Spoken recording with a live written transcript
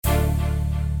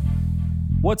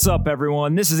What's up,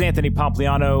 everyone? This is Anthony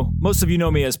Pompliano. Most of you know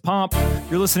me as Pomp.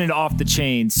 You're listening to Off the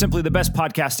Chain, simply the best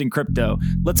podcast in crypto.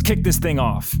 Let's kick this thing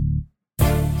off.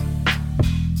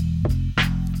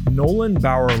 Nolan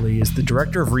Bauerle is the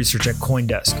director of research at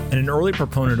CoinDesk and an early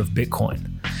proponent of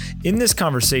Bitcoin. In this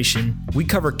conversation, we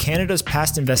cover Canada's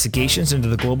past investigations into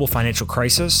the global financial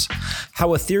crisis, how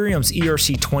Ethereum's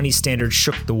ERC-20 standard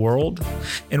shook the world,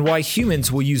 and why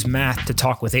humans will use math to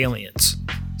talk with aliens.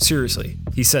 Seriously,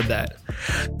 he said that.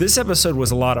 This episode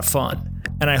was a lot of fun,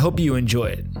 and I hope you enjoy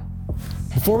it.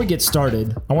 Before we get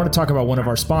started, I want to talk about one of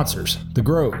our sponsors, The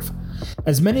Grove.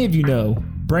 As many of you know,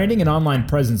 branding and online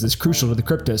presence is crucial to the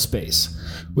crypto space.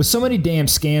 With so many damn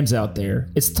scams out there,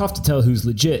 it's tough to tell who's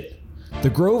legit. The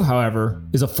Grove, however,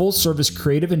 is a full-service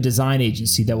creative and design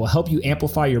agency that will help you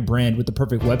amplify your brand with the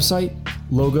perfect website,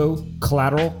 logo,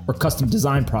 collateral, or custom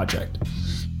design project.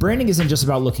 Branding isn't just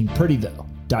about looking pretty though, ...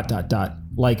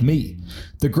 like me.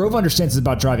 The Grove understands it's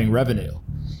about driving revenue.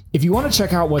 If you want to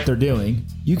check out what they're doing,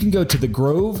 you can go to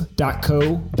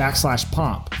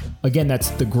thegrove.co/pomp. Again, that's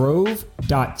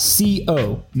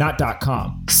thegrove.co, not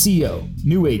 .com. CO,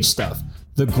 new age stuff.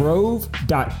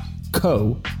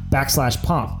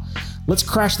 thegrove.co/pomp. Let's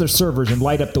crash their servers and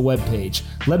light up the webpage.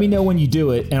 Let me know when you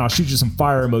do it, and I'll shoot you some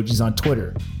fire emojis on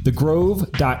Twitter.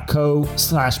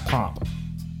 thegrove.co/pomp.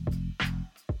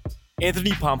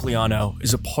 Anthony Pompliano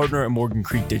is a partner at Morgan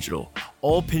Creek Digital.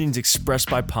 All opinions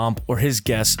expressed by Pomp or his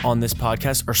guests on this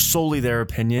podcast are solely their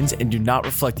opinions and do not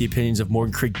reflect the opinions of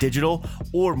Morgan Creek Digital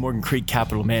or Morgan Creek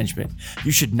Capital Management.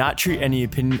 You should not treat any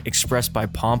opinion expressed by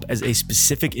Pomp as a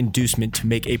specific inducement to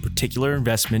make a particular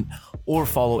investment or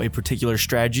follow a particular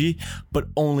strategy, but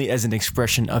only as an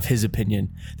expression of his opinion.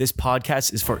 This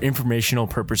podcast is for informational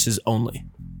purposes only.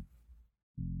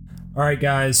 All right,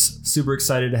 guys, super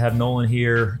excited to have Nolan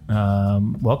here.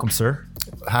 Welcome, sir.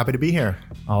 Happy to be here.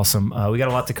 Awesome. We got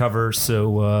a lot to cover, so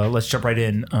let's jump right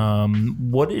in.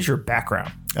 What is your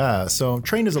background? So I'm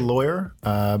trained as a lawyer,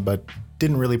 but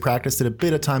didn't really practice. Did a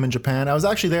bit of time in Japan. I was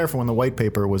actually there for when the white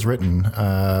paper was written.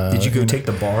 Did you go take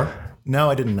the bar?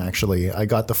 No, I didn't actually. I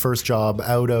got the first job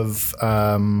out of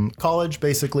college,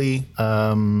 basically.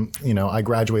 I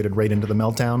graduated right into the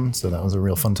meltdown, so that was a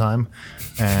real fun time.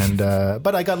 And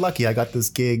but I got lucky. I got this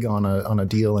gig on a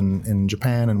deal in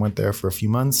Japan and went there for a few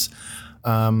months.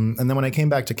 And then when I came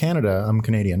back to Canada, I'm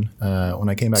Canadian. When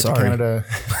I came back to Canada,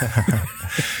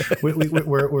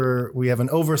 we have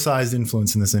an oversized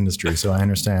influence in this industry, so I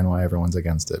understand why everyone's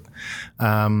against it.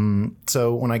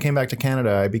 So when I came back to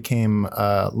Canada, I became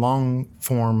a long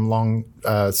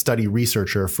study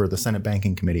researcher for the Senate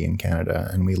Banking Committee in Canada,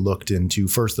 and we looked into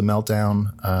first the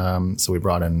meltdown. So we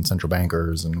brought in central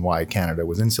bankers and why Canada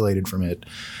was insulated from it,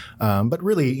 but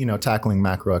really, tackling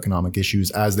macroeconomic issues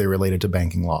as they related to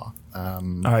banking law. All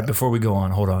right, before we go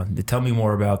on, hold on. Tell me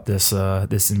more about this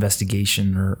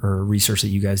investigation or research that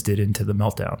you guys did into the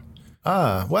meltdown.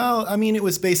 Well, I mean, it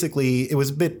was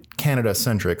a bit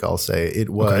Canada-centric, I'll say. It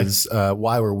was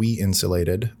why were we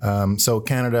insulated? So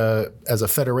Canada as a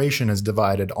federation is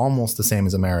divided almost the same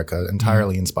as America,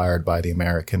 entirely inspired by the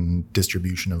American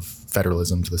distribution of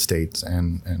federalism to the states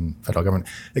and federal government,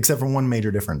 except for one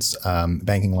major difference.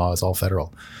 Banking law is all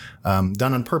federal. Done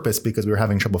on purpose because we were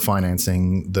having trouble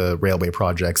financing the railway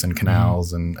projects and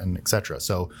canals and et cetera.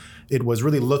 So it was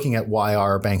really looking at why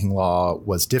our banking law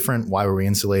was different, why were we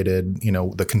insulated,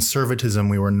 the conservatism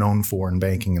we were known for in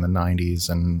banking in the 90s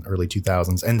and early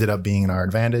 2000s ended up being in our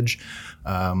advantage.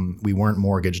 We weren't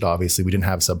mortgaged, obviously. We didn't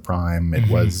have subprime. It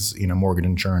was, mortgage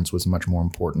insurance was a much more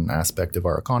important aspect of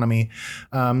our economy.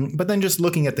 But then just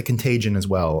looking at the contagion as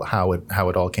well, how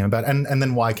it all came about, and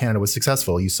then why Canada was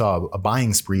successful. You saw a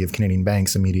buying spree of Canadian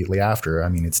banks immediately after. I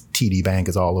mean, it's TD Bank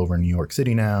is all over New York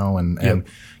City now, and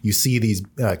you see these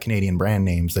Canadian brand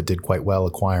names that did quite well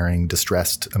acquiring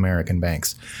distressed American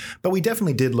banks. But we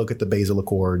definitely did look at the Basel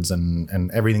Accords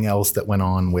and everything else that went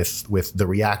on with the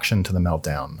reaction to the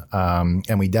meltdown.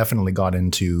 And we definitely got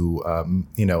into,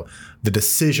 the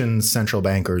decisions central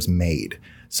bankers made.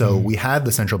 So we had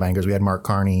the central bankers. We had Mark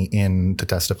Carney in to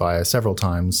testify several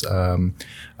times.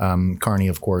 Carney,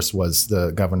 of course, was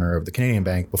the governor of the Canadian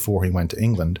Bank before he went to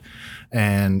England.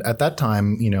 And at that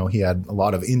time, he had a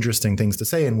lot of interesting things to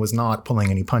say and was not pulling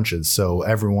any punches. So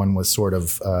everyone was sort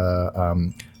of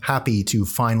happy to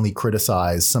finally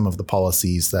criticize some of the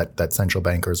policies that central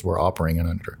bankers were operating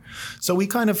under. So we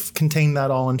kind of contained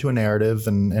that all into a narrative,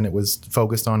 and it was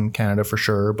focused on Canada for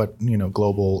sure, but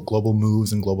global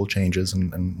moves and global changes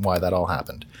and why that all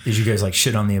happened. Did you guys like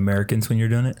shit on the Americans when you're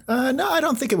doing it? No, I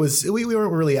don't think it was. We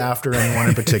weren't really after anyone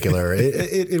in particular.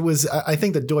 It was. I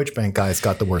think the Deutsche Bank guys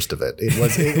got the worst of it.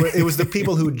 It was the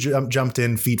people who jumped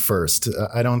in feet first.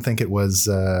 I don't think it was.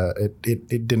 It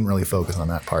didn't really focus on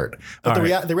that part. But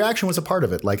the reaction was a part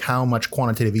of it. Like how much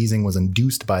quantitative easing was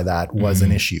induced by that was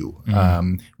an issue.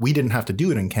 We didn't have to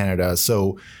do it in Canada,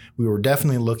 so we were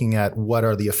definitely looking at what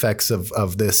are the effects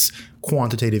of this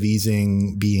quantitative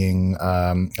easing being.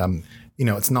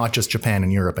 It's not just Japan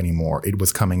and Europe anymore. It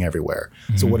was coming everywhere.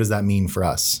 So what does that mean for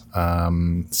us?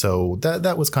 So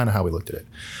that was kind of how we looked at it.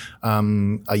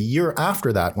 A year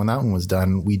after that, when that one was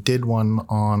done, we did one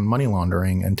on money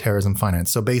laundering and terrorism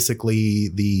finance. So basically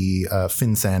the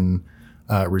FinCEN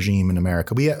regime in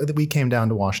America. We came down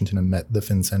to Washington and met the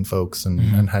FinCEN folks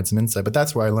and had some insight. But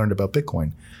that's where I learned about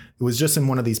Bitcoin. It was just in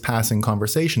one of these passing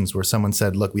conversations where someone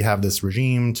said, look, we have this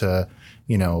regime to,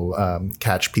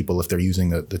 catch people if they're using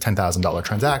the $10,000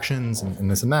 transactions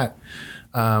and this and that.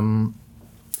 And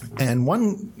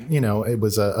one, it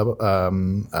was either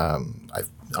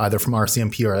from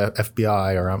RCMP or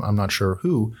FBI or I'm not sure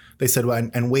who, they said, well,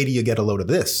 and wait till you get a load of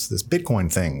this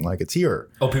Bitcoin thing, like it's here.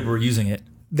 Oh, people were using it.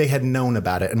 They had known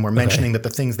about it and were mentioning that the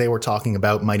things they were talking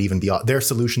about might even be, their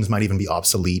solutions might even be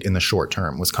obsolete in the short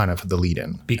term was kind of the lead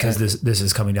in. Because this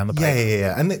is coming down the pipe.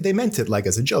 Yeah. And they meant it like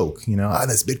as a joke,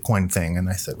 this Bitcoin thing. And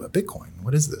I said, well, Bitcoin,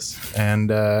 what is this? And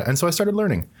so I started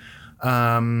learning.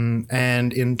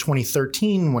 And in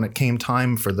 2013, when it came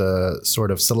time for the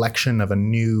sort of selection of a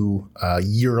new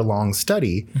year-long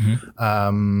study,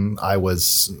 I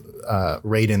was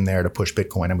right in there to push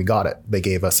Bitcoin, and we got it. They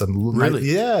gave us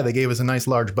they gave us a nice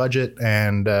large budget,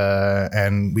 and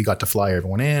we got to fly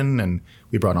everyone in, and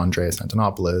we brought Andreas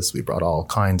Antonopoulos. We brought all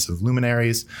kinds of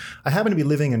luminaries. I happened to be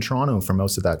living in Toronto for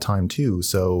most of that time too.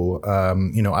 So,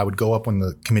 I would go up when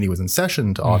the committee was in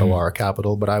session to Ottawa, our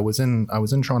capital, but I was in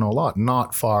Toronto a lot,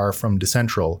 not far from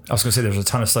Decentral. I was going to say there was a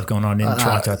ton of stuff going on in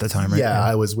Toronto at the time, right? Yeah,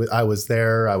 I was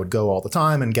there. I would go all the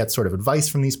time and get sort of advice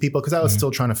from these people because I was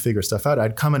still trying to figure stuff out.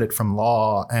 I'd come at it from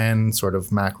law and sort of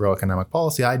macroeconomic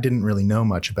policy. I didn't really know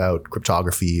much about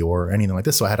cryptography or anything like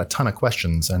this. So I had a ton of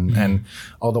questions. And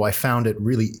although I found it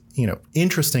really,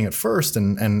 interesting at first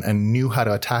and knew how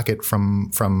to tackle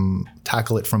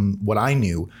it from what I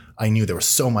knew there was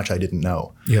so much I didn't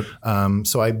know. Yep.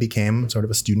 So I became sort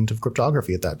of a student of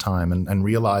cryptography at that time and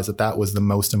realized that was the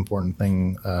most important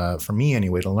thing for me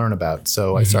anyway to learn about.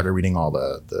 So I started reading all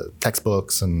the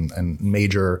textbooks and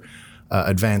major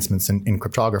advancements in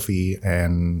cryptography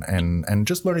and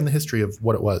just learning the history of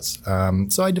what it was.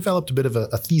 So I developed a bit of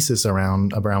a thesis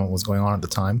around what was going on at the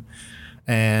time.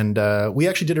 And we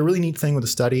actually did a really neat thing with the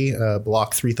study,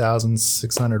 block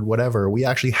 3,600, whatever. We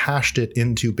actually hashed it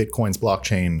into Bitcoin's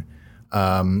blockchain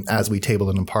as we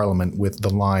tabled it in Parliament with the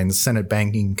lines, Senate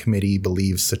Banking Committee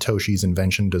believes Satoshi's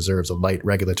invention deserves a light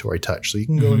regulatory touch. So you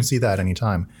can go and see that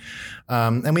anytime.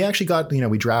 And we actually got,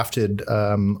 we drafted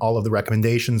all of the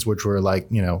recommendations, which were like,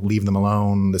 leave them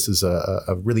alone. This is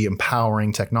a really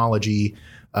empowering technology.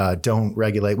 Don't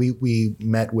regulate. We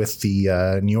met with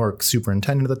the New York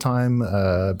superintendent at the time,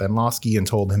 Ben Losky, and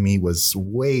told him he was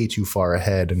way too far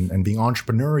ahead and being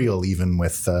entrepreneurial even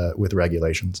with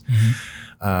regulations.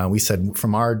 We said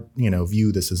from our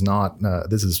view, this is not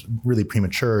this is really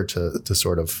premature to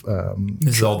sort of.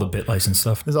 This is all the bit license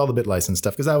stuff. This is all the bit license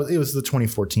stuff because it was the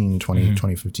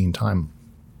 2015 time.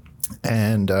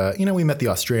 And, we met the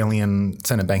Australian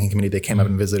Senate Banking Committee. They came up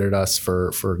and visited us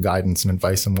for guidance and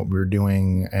advice on what we were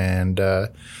doing. And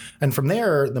from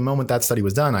there, the moment that study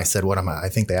was done, I said, what am I? I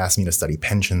think they asked me to study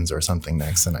pensions or something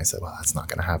next. And I said, well, that's not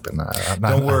going to happen.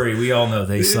 Don't worry. We all know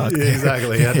they suck.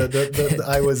 Exactly. Yeah,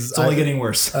 it's only getting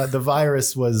worse. The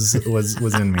virus was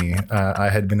in me. I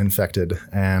had been infected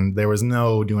and there was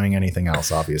no doing anything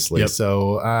else, obviously. Yep.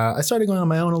 So I started going on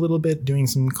my own a little bit, doing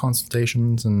some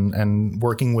consultations and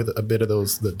working with a bit of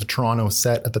the Toronto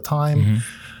set at the time.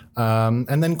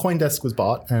 And then CoinDesk was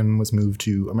bought and was moved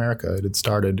to America. It had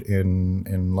started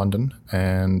in London,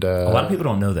 and a lot of people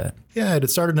don't know that. Yeah, it had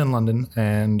started in London,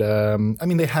 and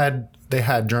they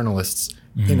had journalists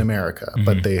in America,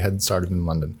 but they had started in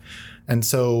London, and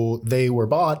so they were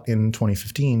bought in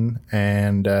 2015.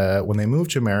 And when they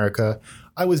moved to America,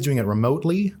 I was doing it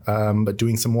remotely, but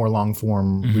doing some more long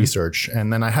form research.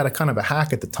 And then I had a kind of a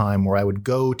hack at the time where I would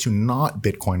go to not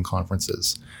Bitcoin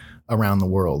conferences around the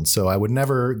world. So I would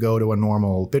never go to a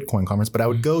normal Bitcoin conference, but I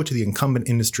would go to the incumbent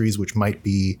industries, which might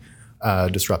be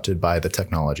disrupted by the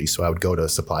technology. So I would go to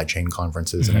supply chain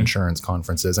conferences and insurance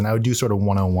conferences, and I would do sort of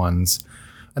 101s.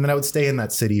 And then I would stay in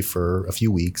that city for a few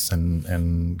weeks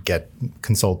and get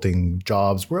consulting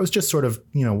jobs where I was just sort of,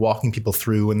 walking people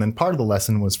through. And then part of the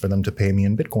lesson was for them to pay me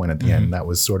in Bitcoin at the end. That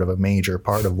was sort of a major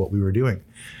part of what we were doing.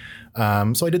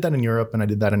 So I did that in Europe and I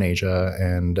did that in Asia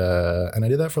and I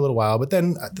did that for a little while, but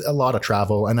then a lot of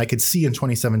travel. And I could see in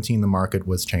 2017 the market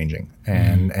was changing.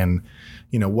 And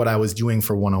what I was doing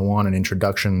for 101 and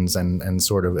introductions and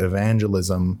sort of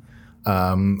evangelism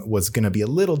was going to be a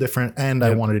little different, and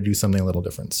I wanted to do something a little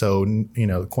different. So,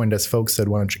 CoinDesk folks said,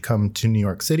 why don't you come to New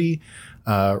York City,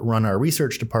 run our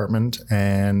research department,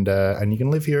 and you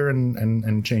can live here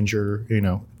and change your,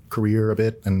 career a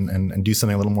bit and do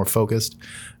something a little more focused.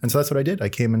 And so that's what I did. I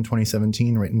came in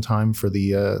 2017, right in time for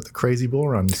the crazy bull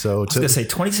run. So I was going to say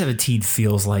 2017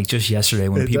 feels like just yesterday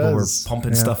when people were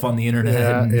pumping stuff on the internet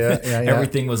and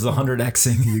everything was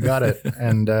 100xing. You got it.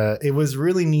 And it was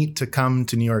really neat to come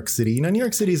to New York City. New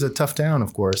York City is a tough town,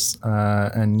 of course,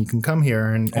 and you can come here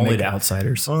and only to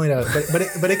outsiders.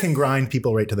 But it can grind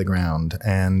people right to the ground.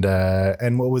 And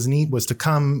what was neat was to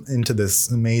come into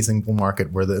this amazing bull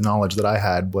market where the knowledge that I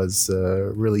had was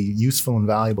really useful and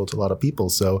valuable to a lot of people.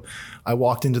 So I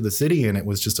walked into the city and it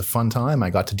was just a fun time. I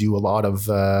got to do a lot of,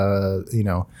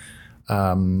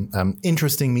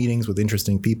 interesting meetings with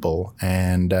interesting people.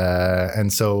 And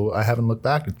so I haven't looked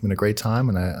back. It's been a great time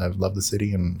and I've loved the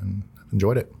city and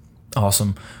enjoyed it.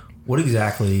 Awesome. What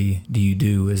exactly do you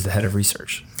do as the head of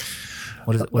research?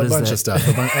 What is a bunch of stuff.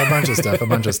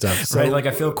 So, right, like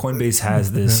I feel Coinbase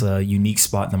has this unique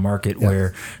spot in the market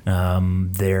where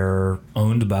they're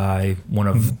owned by one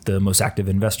of the most active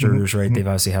investors. Right, they've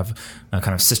obviously have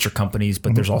kind of sister companies,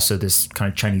 but there's also this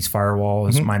kind of Chinese firewall,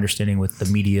 is my understanding, with the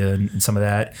media and some of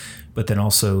that. But then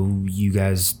also you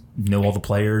guys know all the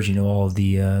players, all of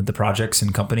the projects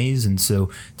and companies, and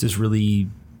so it's this really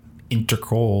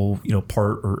integral,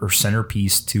 part or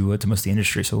centerpiece to most of the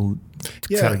industry. So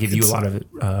it's got to give you a lot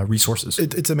of resources.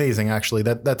 It's amazing, actually.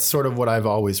 That's sort of what I've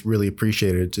always really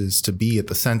appreciated, is to be at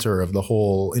the center of the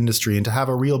whole industry and to have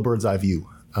a real bird's eye view.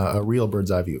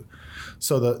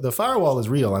 So the firewall is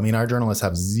real. I mean, our journalists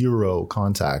have zero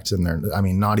contact in there. I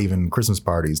mean, not even Christmas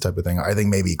parties type of thing. I think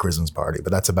maybe Christmas party,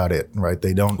 but that's about it, right?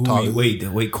 They don't talk. Wait,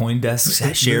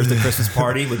 CoinDesk shares the Christmas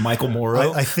party with Michael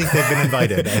Morrow? I think they've been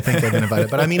invited.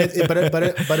 But I mean,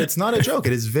 but it's not a joke.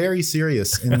 It is very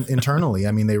serious internally.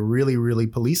 I mean, they really, really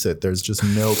police it. There's just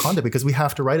no content because we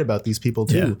have to write about these people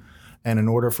too. Yeah. And in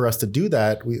order for us to do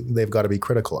that, they've got to be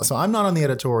critical. So I'm not on the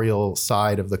editorial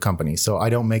side of the company, so I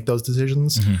don't make those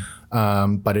decisions.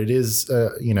 But it is,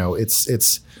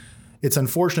 it's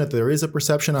unfortunate there is a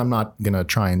perception. I'm not going to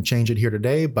try and change it here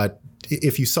today. But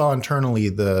if you saw internally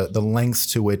the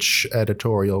lengths to which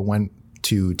editorial went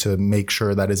to make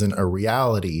sure that isn't a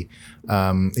reality,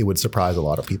 it would surprise a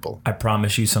lot of people. I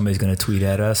promise you somebody's going to tweet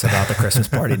at us about the Christmas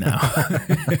party now.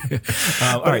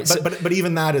 All right. But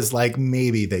even that is like,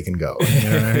 maybe they can go. You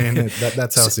know what I mean?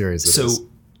 That's how serious it is. So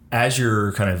as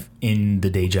you're kind of in the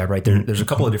day job, right, there's a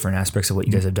couple of different aspects of what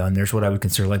you guys have done. There's what I would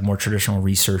consider like more traditional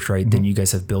research, right? Then you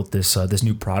guys have built this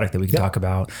new product that we can talk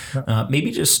about.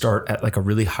 Maybe just start at like a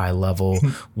really high level.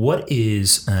 What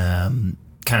is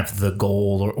kind of the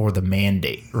goal or the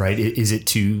mandate, right? Is it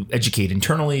to educate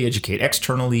internally, educate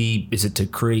externally? Is it to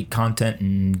create content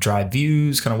and drive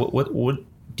views? Kind of what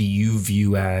do you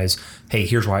view as, hey,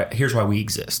 here's why we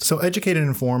exist? So educate and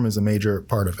inform is a major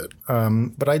part of it.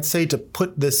 But I'd say to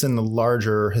put this in the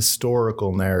larger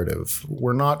historical narrative,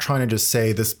 we're not trying to just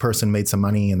say this person made some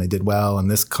money and they did well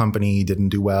and this company didn't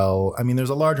do well. I mean,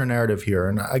 there's a larger narrative here.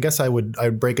 And I guess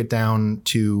I'd break it down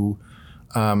to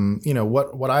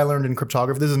what I learned in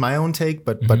cryptography. This is my own take,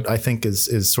 but I think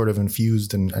is sort of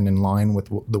infused and in line with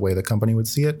the way the company would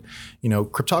see it.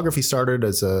 Cryptography started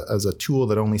as a tool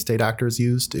that only state actors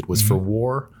used. It was for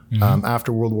war.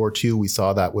 After World War II, we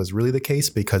saw that was really the case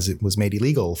because it was made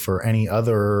illegal for any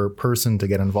other person to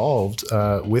get involved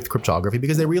with cryptography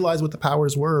because they realized what the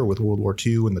powers were with World War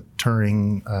II and the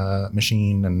Turing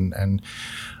machine and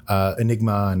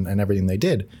Enigma and everything they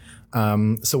did.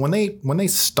 So when they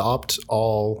stopped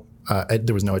all,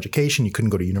 there was no education. You couldn't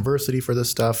go to university for this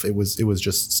stuff. It was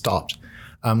just stopped.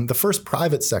 The first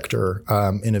private sector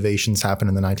innovations happened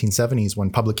in the 1970s when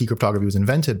public key cryptography was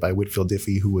invented by Whitfield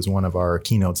Diffie, who was one of our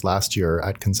keynotes last year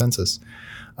at Consensus.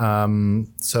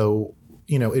 So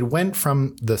it went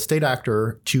from the state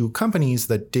actor to companies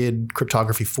that did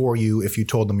cryptography for you if you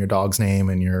told them your dog's name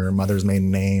and your mother's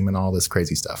maiden name and all this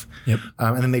crazy stuff. Yep.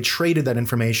 And then they traded that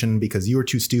information because you were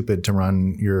too stupid to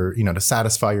run your, to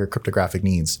satisfy your cryptographic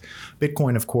needs.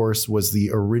 Bitcoin, of course, was the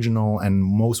original and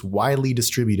most widely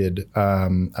distributed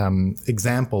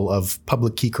example of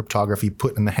public key cryptography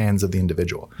put in the hands of the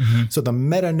individual. So the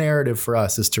meta narrative for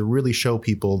us is to really show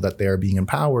people that they are being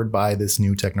empowered by this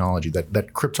new technology,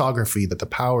 that cryptography, that the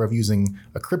power of using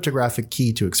a cryptographic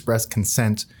key to express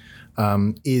consent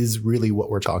is really what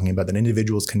we're talking about, that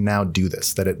individuals can now do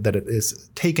this, that it is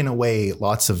taken away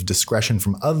lots of discretion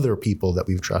from other people that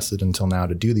we've trusted until now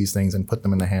to do these things and put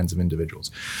them in the hands of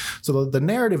individuals. So the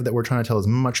narrative that we're trying to tell is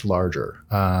much larger,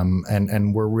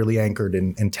 and we're really anchored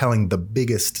in telling the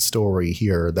biggest story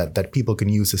here that people can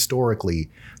use historically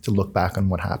to look back on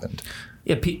what happened.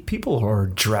 Yeah, people are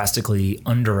drastically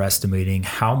underestimating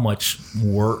how much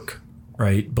work,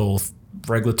 right, both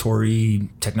regulatory,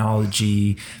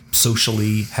 technology,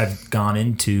 socially, have gone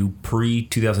into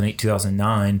pre-2008,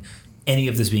 2009, any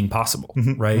of this being possible,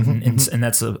 right? And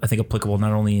that's, I think, applicable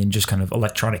not only in just kind of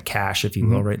electronic cash, if you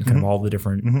will, right? And kind of all the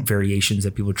different variations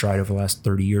that people tried over the last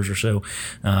 30 years or so.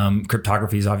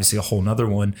 Cryptography is obviously a whole nother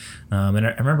one. And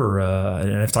I remember,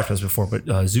 and I've talked about this before, but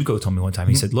Zuko told me one time,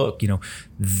 he said, look,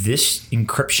 this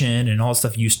encryption and all this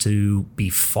stuff used to be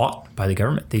fought by the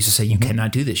government. They used to say, you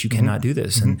cannot do this, you cannot do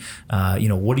this. And,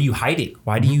 what are you hiding?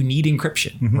 Why do you need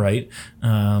encryption, right?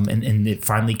 And it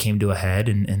finally came to a head,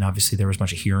 and obviously there was a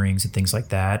bunch of hearings and things like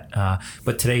that.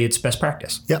 But today it's best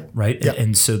practice, right? Yep.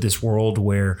 And so this world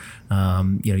where,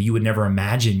 you would never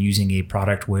imagine using a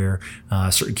product where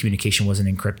certain communication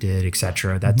wasn't encrypted, et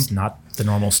cetera. That's not the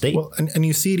normal state. Well, and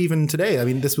you see it even today. I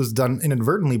mean, this was done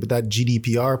inadvertently, but that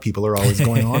GDPR people are always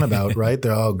going on about, right?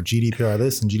 They're, GDPR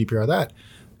this and GDPR that.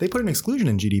 They put an exclusion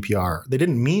in GDPR. They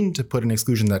didn't mean to put an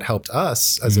exclusion that helped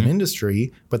us as an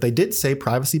industry, but they did say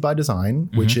privacy by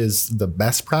design, which is the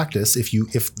best practice. If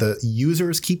the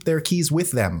users keep their keys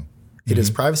with them, it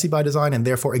is privacy by design and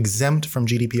therefore exempt from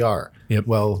GDPR. Yep.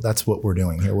 Well, that's what we're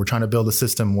doing here. We're trying to build a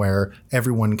system where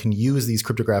everyone can use these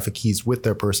cryptographic keys with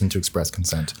their person to express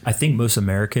consent. I think most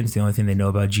Americans, the only thing they know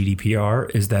about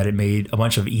GDPR is that it made a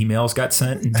bunch of emails got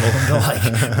sent and told them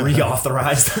to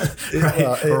reauthorize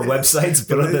or websites.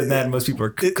 But other than that, most people are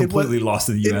completely lost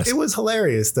to the US. It was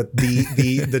hilarious that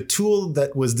the tool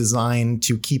that was designed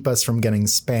to keep us from getting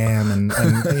spam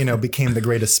and became the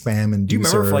greatest spam inducer. Do you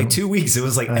remember for like 2 weeks, it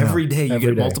was like every day you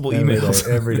get multiple emails.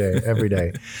 Every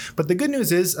day. But the good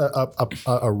news is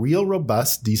a real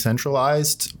robust,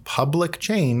 decentralized public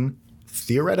chain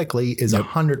theoretically is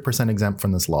 100% exempt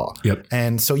from this law. Yep.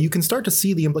 And so you can start to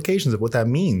see the implications of what that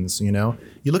means. You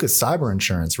look at cyber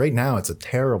insurance right now, it's a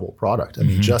terrible product. I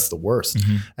mean, just the worst.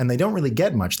 And they don't really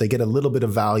get much. They get a little bit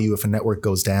of value. If a network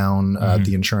goes down,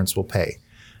 the insurance will pay.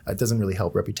 It doesn't really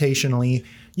help reputationally.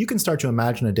 You can start to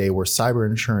imagine a day where cyber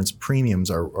insurance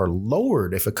premiums are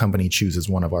lowered if a company chooses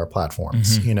one of our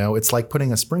platforms. It's like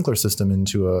putting a sprinkler system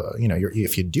into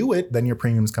if you do it, then your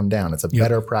premiums come down. It's a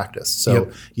better practice.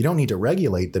 So you don't need to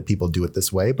regulate that people do it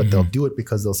this way, but they'll do it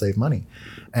because they'll save money.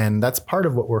 And that's part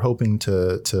of what we're hoping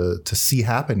to see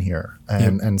happen here.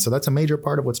 And so that's a major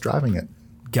part of what's driving it.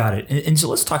 Got it. And so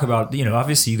let's talk about,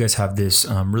 obviously you guys have this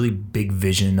really big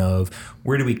vision of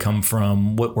where do we come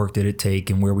from, what work did it take,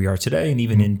 and where we are today, and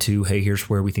even into, hey, here's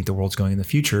where we think the world's going in the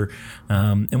future.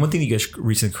 And one thing that you guys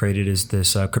recently created is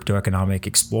this Crypto Economic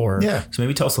Explorer. Yeah. So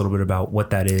maybe tell us a little bit about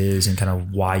what that is and kind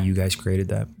of why you guys created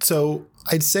that. So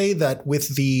I'd say that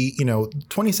with the,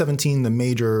 2017, the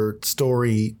major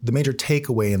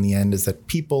takeaway in the end is that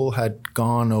people had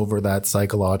gone over that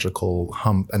psychological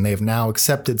hump and they've now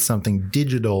accepted something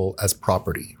digital as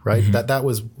property, right? That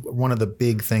was one of the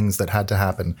big things that had to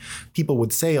happen. People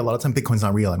would say a lot of time, Bitcoin's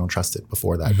not real, I don't trust it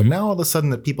before that. But now all of a sudden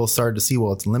that people started to see,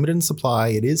 well, it's limited in supply,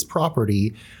 it is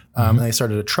property. And they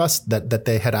started to trust that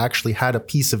they had actually had a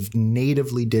piece of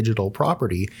natively digital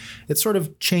property. It sort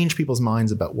of changed people's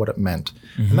minds about what it meant.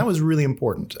 And that was really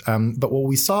important. But what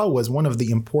we saw was one of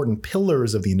the important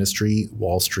pillars of the industry,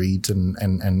 Wall Street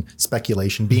and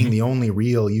speculation being the only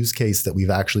real use case that we've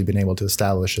actually been able to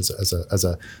establish as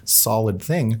a solid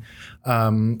thing.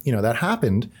 That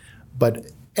happened. But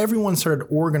everyone started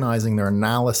organizing their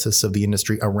analysis of the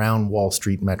industry around Wall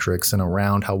Street metrics and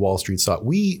around how Wall Street saw it.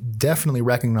 We definitely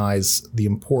recognize the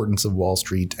importance of Wall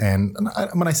Street. And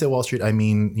when I say Wall Street, I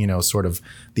mean, sort of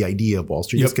the idea of Wall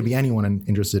Street. This could be anyone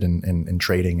interested in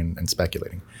trading and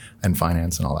speculating and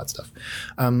finance and all that stuff.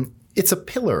 It's a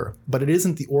pillar, but it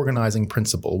isn't the organizing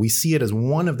principle. We see it as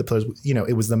one of the pillars.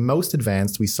 It was the most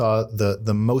advanced. We saw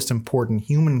the most important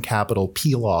human capital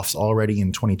peel-offs already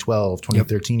in 2012,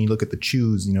 2013. Yep. You look at the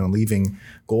Chews, leaving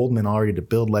Goldman already to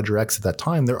build LedgerX at that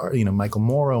time. There are, Michael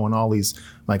Morrow and all these,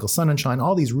 Michael Sonnenschein,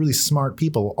 all these really smart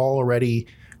people already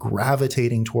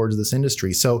gravitating towards this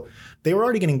industry. So they were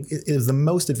already getting, it was the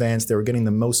most advanced, they were getting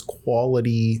the most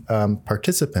quality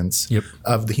participants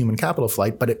of the human capital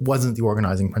flight, but it wasn't the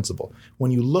organizing principle.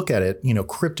 When you look at it,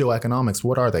 crypto economics,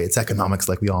 what are they? It's economics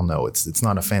like we all know. It's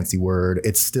not a fancy word.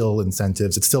 It's still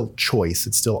incentives. It's still choice.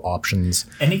 It's still options.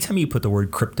 Anytime you put the word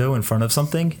crypto in front of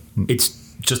something, it's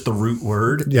just the root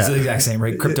word. It's the exact same,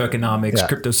 right? Crypto economics,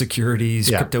 crypto securities,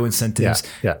 crypto incentives.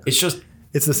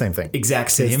 It's the same thing. Exact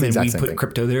same. And we put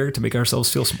crypto there to make ourselves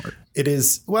feel smart. It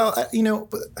is,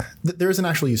 there is an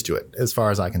actual use to it as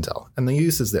far as I can tell. And the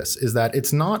use is this, is that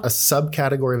it's not a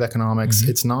subcategory of economics.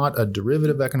 Mm-hmm. It's not a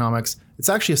derivative of economics. It's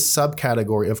actually a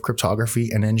subcategory of cryptography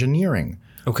and engineering.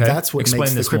 Okay. That's what Explain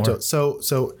makes this the crypto. More.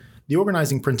 So the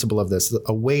organizing principle of this,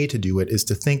 a way to do it is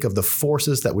to think of the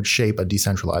forces that would shape a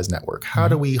decentralized network. How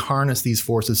do we harness these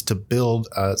forces to build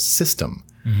a system?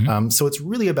 Mm-hmm. So it's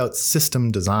really about system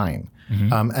design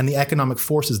and the economic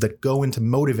forces that go into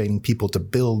motivating people to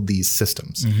build these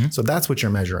systems. Mm-hmm. So that's what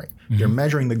you're measuring. Mm-hmm. You're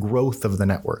measuring the growth of the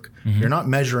network. Mm-hmm. You're not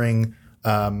measuring,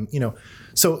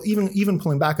 so even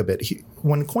pulling back a bit,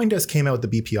 when CoinDesk came out with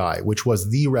the BPI, which was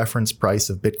the reference price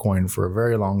of Bitcoin for a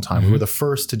very long time, we were the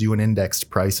first to do an indexed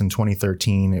price in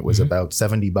 2013. It was about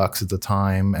 $70 at the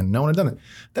time, and no one had done it.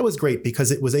 That was great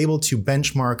because it was able to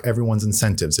benchmark everyone's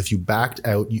incentives. If you backed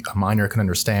out, a miner can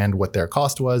understand what their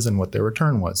cost was and what their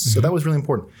return was. So that was really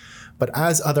important. But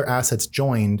as other assets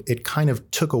joined, it kind of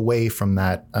took away from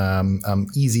that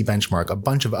easy benchmark. A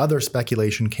bunch of other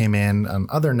speculation came in,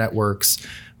 other networks.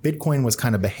 Bitcoin was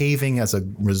kind of behaving as a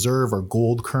reserve or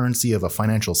gold currency of a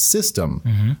financial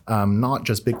system, not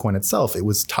just Bitcoin itself. It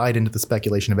was tied into the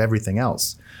speculation of everything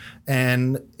else.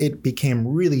 And it became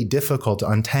really difficult to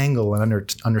untangle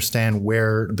and understand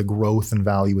where the growth and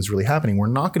value was really happening. We're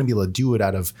not going to be able to do it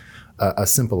out of a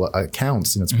simple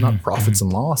accounts, it's not profits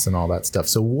and loss and all that stuff.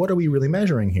 So what are we really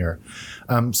measuring here?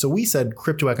 So we said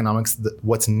crypto economics,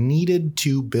 what's needed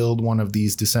to build one of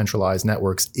these decentralized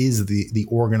networks is the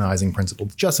organizing principle,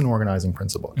 just an organizing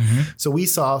principle. So we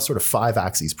saw sort of 5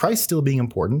 axes, price still being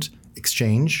important,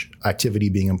 exchange activity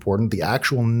being important, the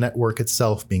actual network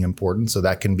itself being important. So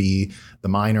that can be the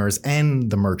miners and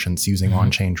the merchants using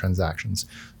on-chain transactions.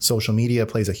 Social media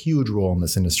plays a huge role in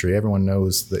this industry. Everyone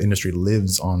knows the industry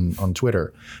lives on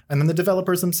Twitter. And then the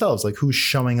developers themselves, like who's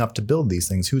showing up to build these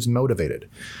things, who's motivated.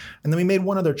 And then we made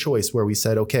one other choice where we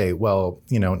said, okay, well,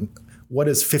 what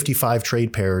does 55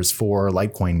 trade pairs for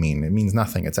Litecoin mean? It means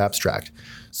nothing. It's abstract.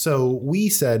 So we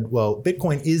said, well,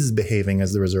 Bitcoin is behaving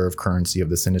as the reserve currency of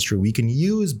this industry. We can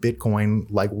use Bitcoin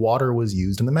like water was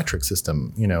used in the metric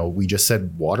system. We just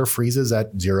said water freezes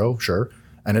at 0, sure,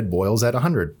 and it boils at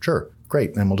 100, sure,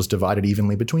 great. And we'll just divide it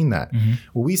evenly between that.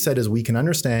 What we said is we can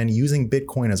understand using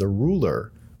Bitcoin as a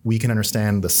ruler, we can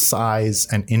understand the size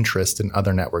and interest in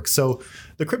other networks. So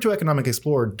the Crypto Economic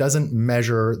Explorer doesn't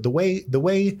measure the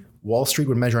way Wall Street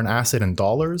would measure an asset in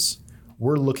dollars.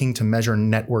 We're looking to measure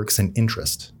networks and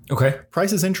interest. Okay.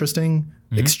 Price is interesting.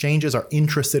 Exchanges are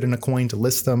interested in a coin to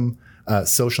list them.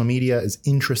 Social media is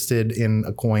interested in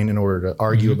a coin in order to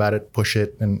argue about it, push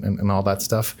it, and all that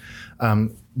stuff.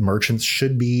 Merchants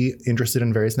should be interested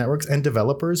in various networks, and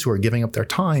developers who are giving up their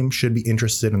time should be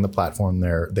interested in the platform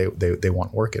they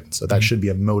want work in. So that should be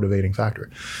a motivating factor.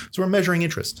 So we're measuring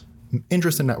interest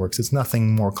in networks. It's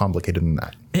nothing more complicated than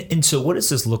that. And so what does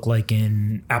this look like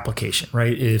in application,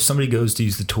 right? If somebody goes to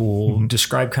use the tool,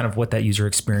 describe kind of what that user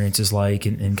experience is like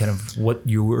and kind of what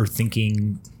you were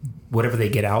thinking, whatever they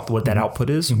get out, what that output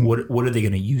is, what are they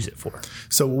going to use it for?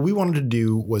 So what we wanted to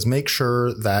do was make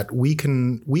sure that we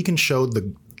can show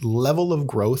the level of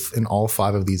growth in all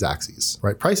 5 of these axes,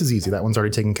 right? Price is easy. That one's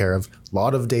already taken care of. A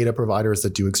lot of data providers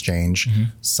that do exchange,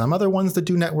 some other ones that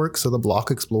do networks, so the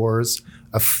block explorers,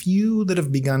 a few that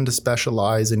have begun to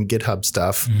specialize in GitHub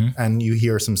stuff, and you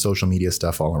hear some social media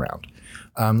stuff all around.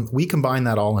 We combined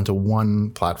that all into one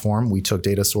platform. We took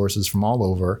data sources from all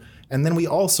over, and then we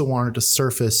also wanted to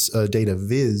surface a data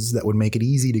viz that would make it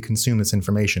easy to consume this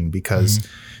information because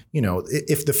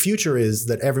if the future is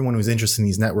that everyone who's interested in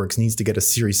these networks needs to get a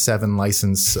Series 7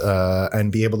 license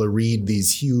and be able to read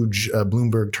these huge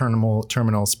Bloomberg terminal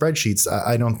spreadsheets,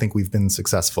 I don't think we've been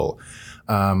successful.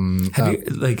 Have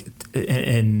you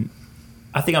and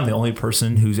I think I'm the only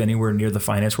person who's anywhere near the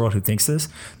finance world who thinks this.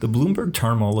 The Bloomberg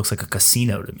terminal looks like a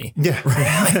casino to me. Yeah.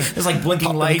 Right? There's like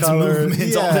blinking lights,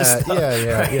 movements, all this stuff.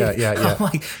 Yeah. I'm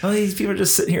like, oh, these people are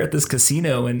just sitting here at this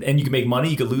casino and you can make money,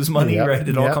 you could lose money, right?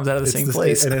 It all comes out of the same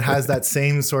place. And it has that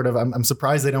same sort of, I'm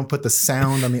surprised they don't put the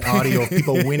sound on the audio of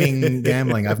people winning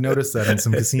gambling. I've noticed that in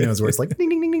some casinos where it's like ding,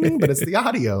 ding, ding, ding, ding, but it's the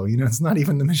audio, it's not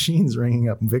even the machines ringing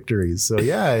up victories. So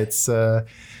yeah, it's,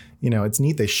 it's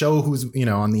neat. They show who's,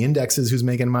 on the indexes, who's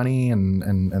making money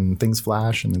and things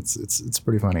flash, and it's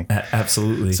pretty funny.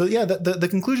 Absolutely. So yeah, the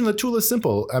conclusion of the tool is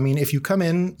simple. I mean, if you come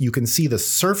in, you can see the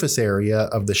surface area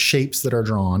of the shapes that are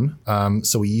drawn.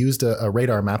 So we used a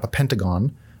radar map, a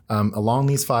pentagon, along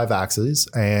these 5 axes.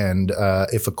 And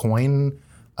if a coin,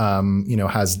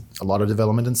 has a lot of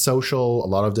development in social, a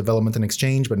lot of development in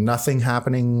exchange, but nothing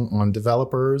happening on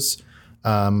developers,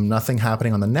 nothing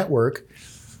happening on the network,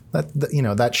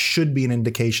 that should be an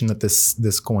indication that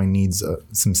this coin needs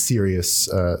some serious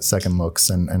second looks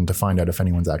and to find out if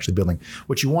anyone's actually building.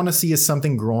 What you want to see is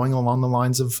something growing along the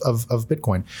lines of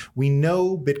Bitcoin. We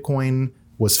know Bitcoin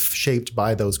was shaped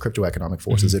by those cryptoeconomic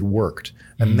forces. It worked.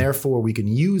 And therefore we can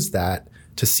use that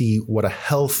to see what a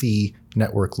healthy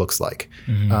network looks like.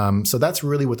 So that's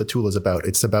really what the tool is about.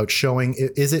 It's about showing,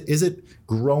 is it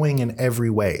growing in every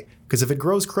way? Because if it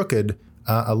grows crooked,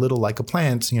 a little like a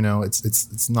plant,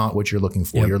 it's not what you're looking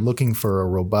for. Yep. You're looking for a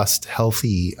robust,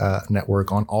 healthy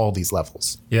network on all these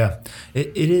levels. Yeah,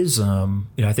 it is.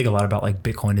 I think a lot about like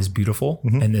Bitcoin is beautiful,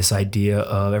 and this idea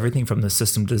of everything from the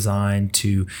system design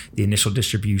to the initial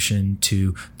distribution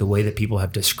to the way that people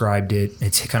have described it.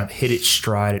 It's kind of hit its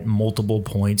stride at multiple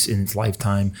points in its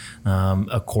lifetime,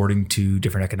 according to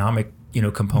different economic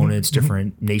components,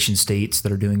 different nation states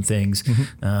that are doing things.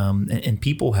 And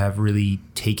people have really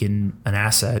taken an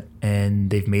asset and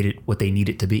they've made it what they need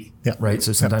it to be. Yeah. Right.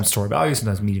 So sometimes store value,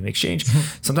 sometimes medium exchange,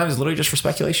 sometimes literally just for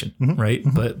speculation. Right.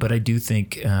 But I do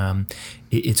think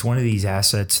it's one of these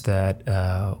assets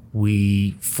that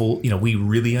we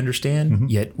really understand,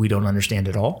 yet we don't understand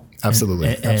at all.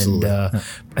 Absolutely.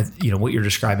 And what you're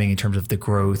describing in terms of the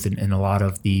growth and a lot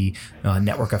of the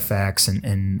network effects and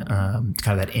kind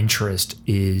of that interest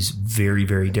is very,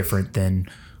 very different than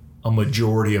a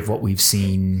majority of what we've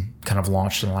seen kind of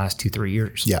launched in the last 2-3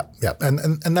 years. Yeah.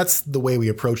 And that's the way we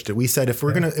approached it. We said, if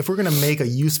we're gonna make a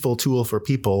useful tool for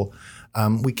people,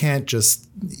 we can't just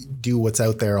do what's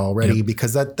out there already,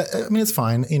 because it's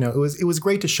fine. It was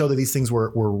great to show that these things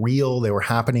were real. They were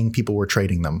happening. People were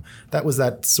trading them. That was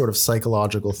that sort of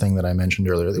psychological thing that I mentioned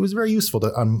earlier. It was very useful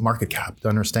on market cap to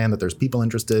understand that there's people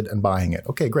interested and buying it.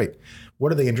 Okay, great.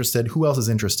 What are they interested? Who else is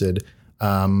interested?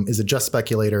 Is it just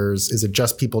speculators? Is it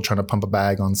just people trying to pump a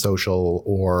bag on social,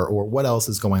 or what else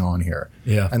is going on here?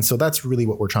 Yeah. And so that's really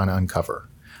what we're trying to uncover.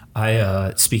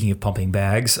 Speaking of pumping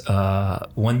bags,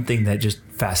 one thing that just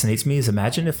fascinates me is,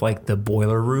 imagine if like the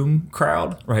Boiler Room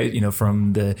crowd, right?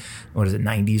 From the,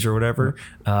 90s or whatever,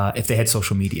 if they had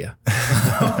social media,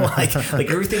 like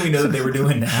everything we know that they were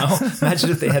doing now, imagine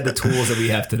if they had the tools that we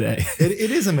have today.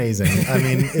 It is amazing. I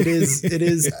mean,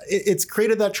 it's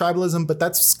created that tribalism, but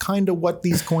that's kind of what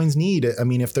these coins need. I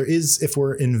mean, if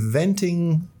we're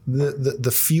inventing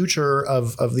the future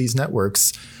of these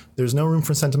networks, there's no room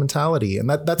for sentimentality. And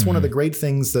that's one of the great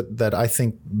things that I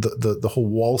think the whole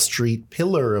Wall Street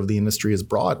pillar of the industry has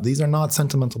brought. These are not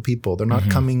sentimental people. They're not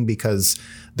coming because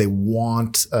they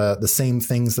want the same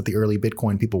things that the early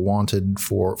Bitcoin people wanted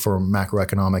for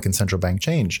macroeconomic and central bank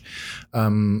change.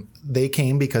 They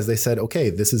came because they said,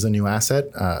 okay, this is a new asset.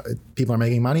 People are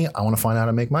making money. I want to find out how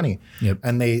to make money. Yep.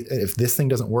 And if this thing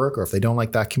doesn't work, or if they don't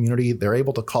like that community, they're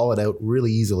able to call it out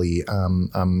really easily.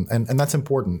 And that's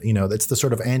important. It's the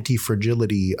sort of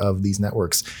anti-fragility of these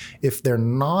networks. If they're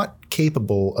not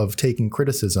capable of taking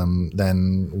criticism,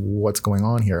 then what's going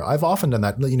on here? I've often done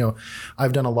that.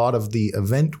 I've done a lot of the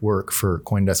event work for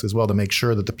CoinDesk as well, to make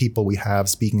sure that the people we have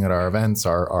speaking at our events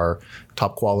are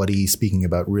top quality, speaking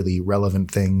about really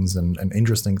relevant things and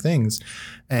interesting things.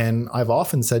 And I've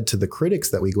often said to the critics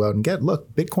that we go out and get,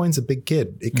 look, Bitcoin's a big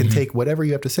kid. It can take whatever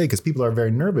you have to say, because people are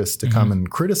very nervous to come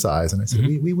and criticize. And I said,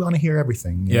 we want to hear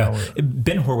everything.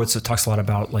 Ben Horowitz talks a lot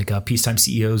about like peacetime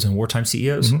CEOs and wartime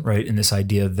CEOs, right? And this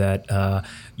idea that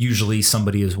usually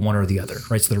somebody is one or the other,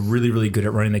 right? So they're really, really good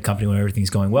at running the company when everything's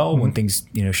going well. When things,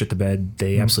 shit the bed,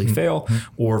 they absolutely fail.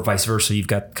 Or vice versa, you've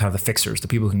got kind of the fixers, the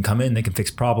people who can come in, they can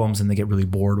fix problems, and they get really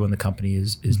bored when the company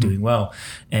is doing well.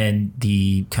 And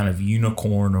the kind of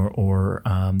unicorn or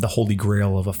the holy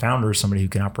grail of a founder is somebody who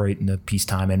can operate in the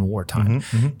peacetime and wartime.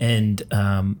 And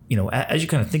as you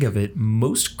kind of think of it,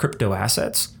 most crypto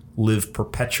assets live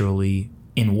perpetually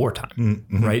in wartime,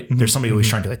 right? There's somebody always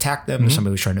trying to attack them. There's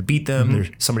somebody who's trying to beat them. There's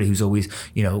somebody who's always,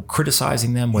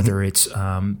 criticizing them, whether it's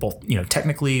both,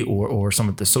 technically or some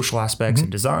of the social aspects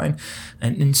and design.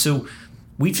 And so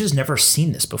we've just never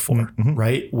seen this before,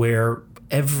 right? Where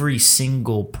every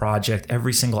single project,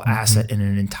 every single asset in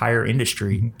an entire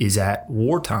industry is at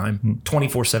wartime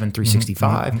 24/7,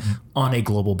 365 on a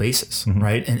global basis,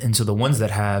 right? And so the ones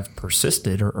that have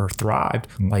persisted or thrived,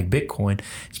 like Bitcoin,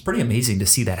 it's pretty amazing to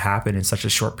see that happen in such a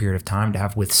short period of time, to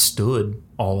have withstood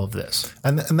all of this.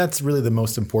 And that's really the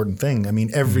most important thing. I mean,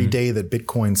 every day that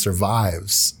Bitcoin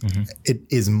survives, it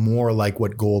is more like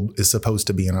what gold is supposed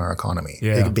to be in our economy.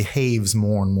 Yeah. It behaves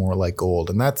more and more like gold.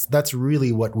 And that's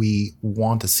really what we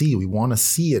want to see. We want to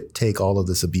see it take all of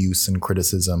this abuse and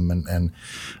criticism. And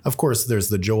of course, there's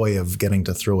the joy of getting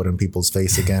to throw it in people's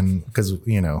face again, because,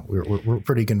 we're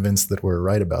pretty convinced that we're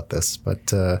right about this.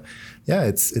 But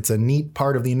it's a neat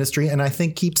part of the industry, and I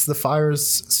think keeps the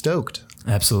fires stoked.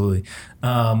 Absolutely.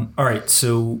 All right.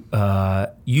 So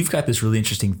you've got this really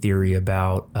interesting theory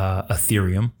about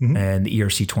Ethereum and the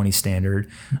ERC-20 standard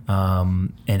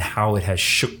and how it has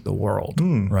shook the world,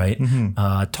 right?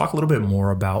 Talk a little bit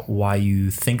more about why you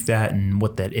think that and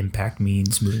what that impact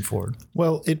means moving forward.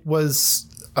 Well, it was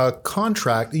a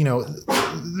contract.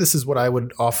 This is what I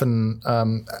would often,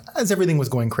 as everything was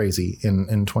going crazy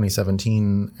in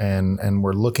 2017, and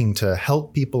we're looking to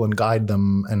help people and guide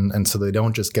them, and so they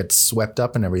don't just get swept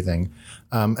up in everything.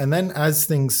 And then as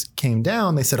things came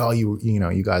down, they said, "Oh,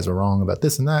 you guys are wrong about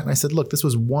this and that." And I said, "Look, this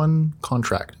was one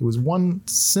contract. It was one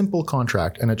simple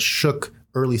contract, and it shook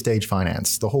early stage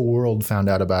finance. The whole world found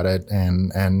out about it,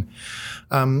 and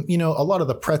a lot of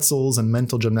the pretzels and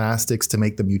mental gymnastics to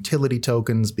make them utility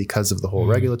tokens because of the whole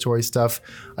regulatory stuff,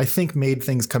 I think made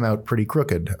things come out pretty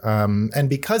crooked. And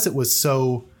because it was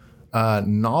so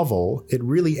novel, it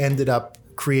really ended up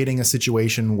creating a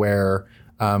situation where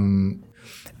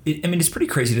it's pretty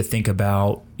crazy to think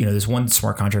about, there's one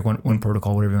smart contract, one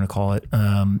protocol, whatever you want to call it.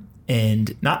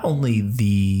 And not only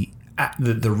the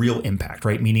real impact,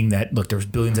 right? Meaning that, look, there's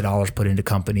billions of dollars put into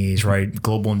companies, right?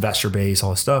 Global investor base,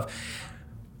 all this stuff.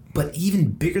 But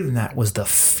even bigger than that was the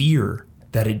fear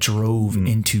that it drove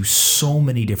into so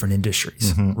many different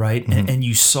industries, right? And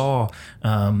you saw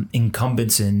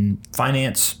incumbents in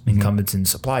finance, incumbents in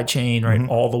supply chain, right?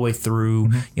 All the way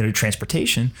through,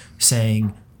 transportation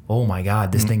saying, oh my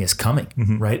God, this thing is coming,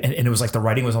 right? And it was like the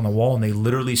writing was on the wall, and they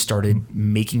literally started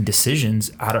making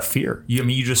decisions out of fear.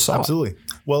 You just saw Absolutely. it.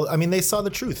 Well, they saw the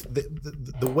truth.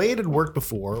 The way it had worked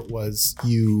before was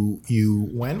you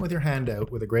went with your hand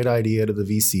out with a great idea to the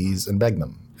VCs and begged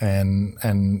them. And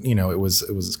it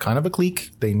was kind of a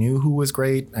clique. They knew who was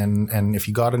great. And if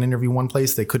you got an interview one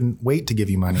place, they couldn't wait to give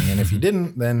you money. And if you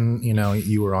didn't, then,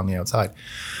 you were on the outside.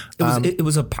 It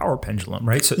was a power pendulum,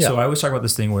 right? So I always talk about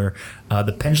this thing where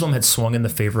the pendulum had swung in the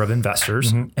favor of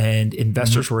investors, and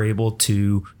investors were able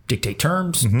to dictate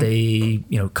terms. They,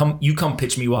 come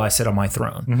pitch me while I sit on my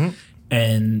throne.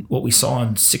 And what we saw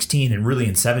in 16 and really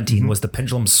in 17 was the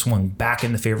pendulum swung back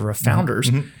in the favor of founders.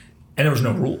 And there was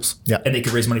no rules. And they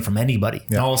could raise money from anybody.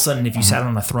 And all of a sudden, if you sat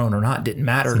on a throne or not, didn't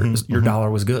matter. Your dollar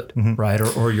was good, right?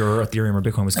 Or your Ethereum or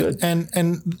Bitcoin was good.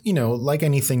 And like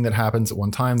anything that happens at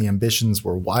one time, the ambitions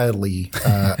were wildly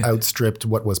outstripped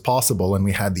what was possible. And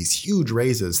we had these huge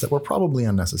raises that were probably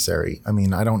unnecessary.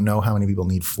 I don't know how many people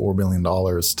need $4 billion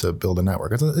to build a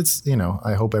network. It's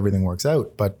I hope everything works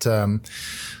out. But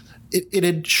it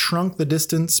had shrunk the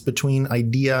distance between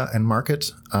idea and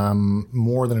market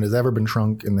more than it has ever been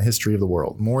shrunk in the history of the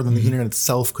world, more than the internet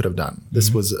itself could have done.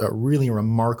 This was a really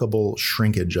remarkable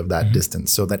shrinkage of that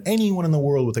distance, so that anyone in the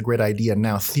world with a great idea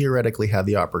now theoretically had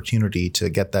the opportunity to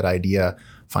get that idea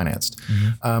financed.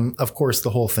 Of course, the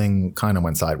whole thing kind of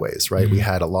went sideways, right? We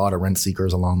had a lot of rent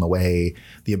seekers along the way.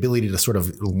 The ability to sort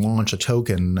of launch a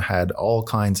token had all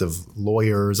kinds of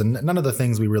lawyers and none of the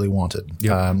things we really wanted,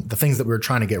 the things that we were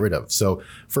trying to get rid of. So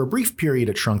for a brief period,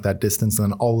 it shrunk that distance,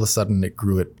 and then all of a sudden it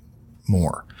grew it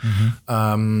more.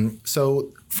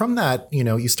 So from that,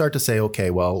 you start to say, okay,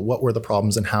 well, what were the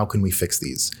problems and how can we fix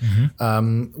these?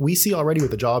 We see already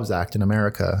with the Jobs Act in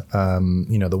America,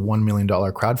 the $1 million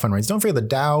crowdfund raise. Don't forget the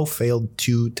Dow failed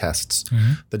 2 tests.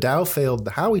 The Dow failed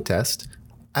the Howey test,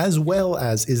 as well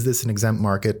as, is this an exempt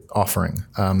market offering?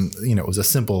 It was a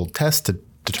simple test to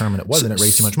determine it wasn't. It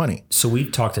raised too much money. So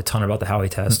we've talked a ton about the Howey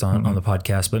test on the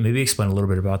podcast, but maybe explain a little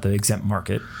bit about the exempt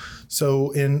market.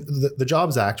 So in the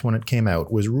Jobs Act, when it came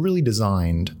out, was really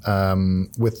designed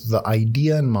with the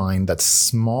idea in mind that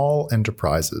small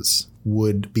enterprises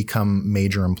would become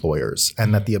major employers,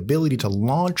 and that the ability to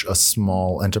launch a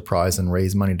small enterprise and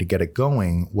raise money to get it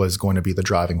going was going to be the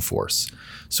driving force.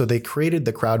 So they created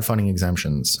the crowdfunding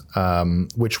exemptions,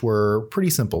 which were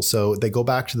pretty simple. So they go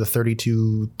back to the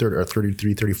 33,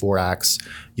 34 acts.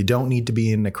 You don't need to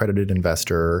be an accredited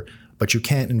investor, but you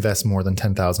can't invest more than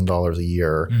 $10,000 a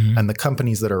year. And the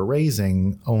companies that are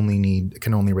raising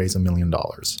can only raise $1 million.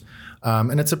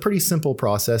 And it's a pretty simple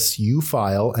process. You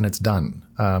file and it's done.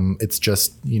 It's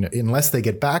just, unless they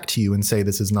get back to you and say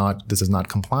this is not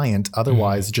compliant,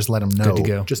 otherwise just let them know. Good to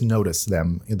go. Just notice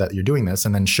them that you're doing this,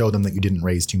 and then show them that you didn't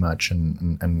raise too much,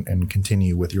 and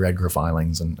continue with your Edgar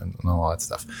filings and all that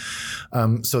stuff.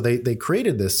 So they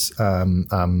created this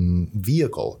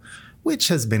vehicle, which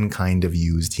has been kind of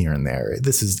used here and there.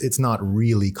 It's not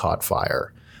really caught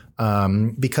fire.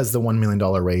 Because the $1 million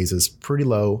raise is pretty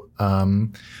low.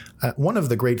 One of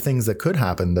the great things that could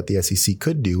happen that the SEC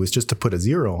could do is just to put a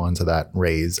zero onto that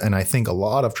raise. And I think a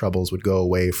lot of troubles would go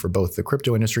away for both the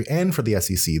crypto industry and for the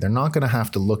SEC. They're not going to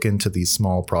have to look into these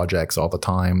small projects all the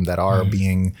time that are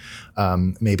being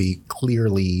maybe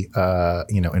clearly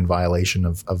in violation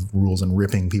of rules and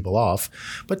ripping people off.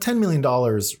 But $10 million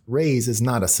raise is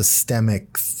not a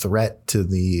systemic threat to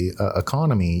the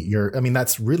economy.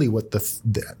 That's really what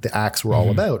the acts were all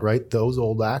about, right? Those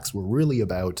old acts were really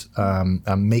about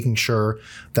making sure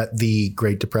that the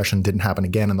Great Depression didn't happen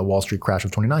again and the Wall Street crash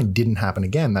of 29 didn't happen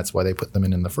again. That's why they put them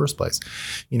in the first place.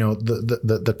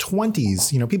 The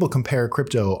 20s, people compare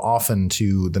crypto often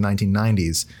to the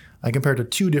 1990s. I compare it to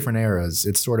two different eras.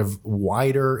 It's sort of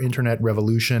wider internet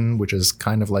revolution, which is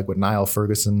kind of like what Niall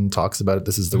Ferguson talks about.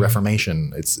 This is the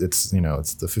Reformation. It's the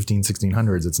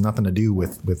 1600s. It's nothing to do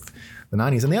with the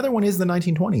 90s. And the other one is the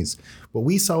 1920s. What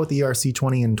we saw with the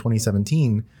ERC-20 in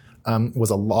 2017 was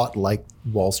a lot like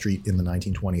Wall Street in the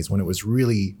 1920s, when it was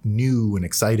really new and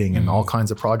exciting and all kinds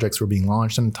of projects were being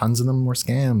launched and tons of them were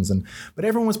scams. But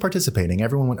everyone was participating.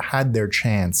 Everyone had their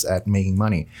chance at making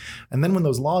money. And then when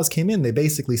those laws came in, they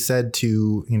basically said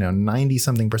to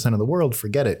 90-something% of the world,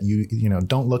 forget it. You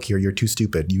don't look here. You're too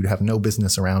stupid. You have no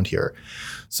business around here.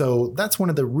 So that's one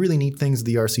of the really neat things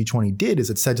the ERC-20 did, is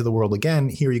it said to the world again,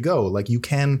 here you go. Like, you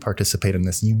can participate in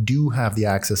this. You do have the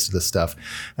access to this stuff.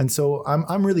 And so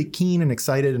I'm really keen and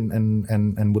excited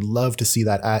and would love to see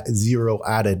that zero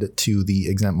added to the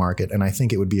exempt market. And I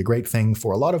think it would be a great thing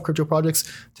for a lot of crypto projects.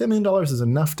 $10 million is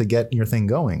enough to get your thing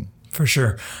going. For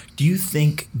sure. Do you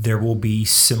think there will be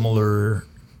similar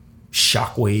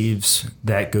shockwaves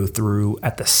that go through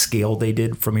at the scale they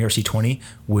did from ERC-20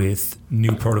 with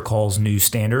new protocols, new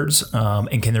standards?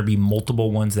 And can there be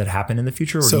multiple ones that happen in the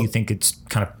future? Or do you think it's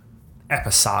kind of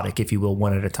episodic, if you will,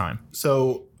 one at a time?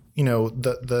 So,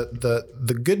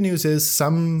 the good news is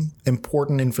some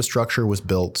important infrastructure was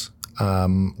built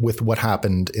with what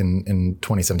happened in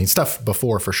 2017. Stuff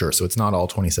before, for sure. So it's not all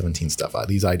 2017 stuff.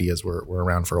 These ideas were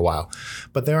around for a while.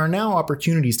 But there are now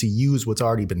opportunities to use what's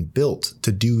already been built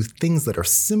to do things that are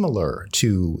similar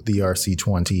to the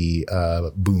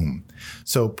ERC-20 boom.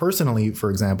 So personally,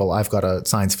 for example, I've got a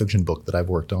science fiction book that I've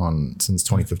worked on since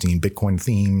 2015, Bitcoin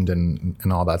themed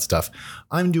and all that stuff.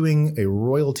 I'm doing a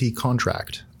royalty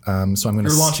contract. So I'm going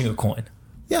to... You're launching a coin.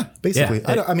 Yeah, basically.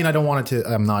 Yeah. I don't want it to,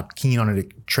 I'm not keen on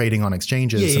it trading on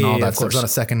exchanges and all that stuff. It's not a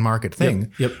second market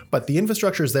thing. Yep. But the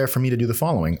infrastructure is there for me to do the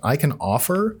following. I can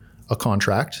offer a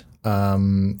contract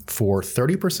for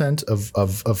 30%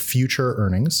 of future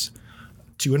earnings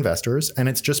to investors, and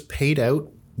it's just paid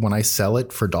out when I sell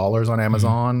it for dollars on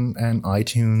Amazon and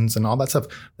iTunes and all that stuff.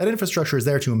 That infrastructure is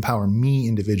there to empower me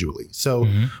individually. So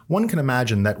one can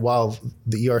imagine that while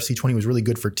the ERC-20 was really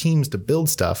good for teams to build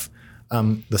stuff,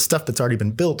 the stuff that's already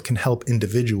been built can help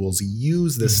individuals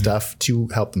use this stuff to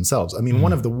help themselves. I mean,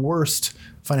 one of the worst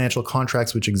financial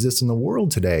contracts which exists in the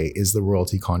world today is the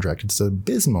royalty contract. It's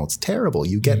abysmal. It's terrible.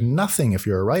 You get nothing if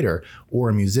you're a writer or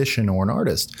a musician or an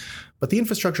artist. But the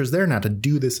infrastructure is there now to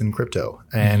do this in crypto.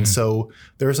 And so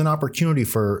there's an opportunity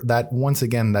for that, once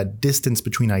again, that distance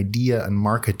between idea and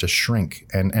market to shrink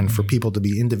and for people to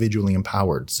be individually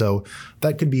empowered. So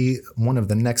that could be one of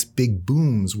the next big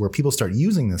booms where people start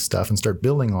using this stuff and start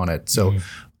building on it. So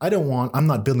I'm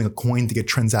not building a coin to get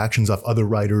transactions off other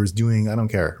writers I don't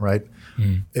care, right?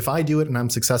 If I do it and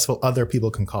I'm successful, other people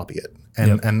can copy it.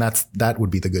 And that would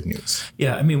be the good news.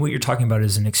 Yeah. I mean, what you're talking about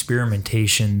is an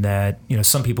experimentation that,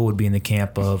 some people would be in the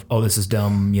camp of, oh, this is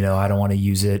dumb. I don't want to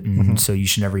use it. And so you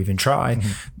should never even try.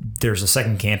 There's a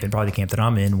second camp, and probably the camp that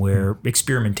I'm in, where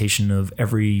experimentation of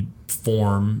every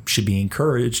form should be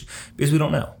encouraged because we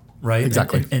don't know. Right.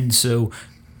 Exactly. And so,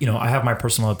 I have my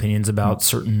personal opinions about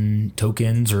certain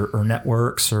tokens or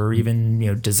networks or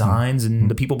even, designs and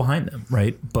the people behind them.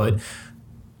 Right. But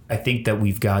I think that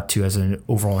we've got to, as an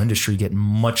overall industry, get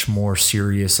much more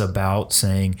serious about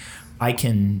saying, I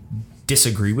can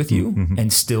disagree with you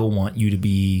and still want you to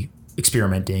be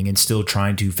experimenting and still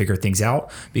trying to figure things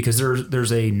out, because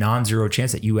there's a non-zero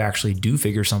chance that you actually do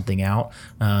figure something out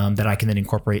that I can then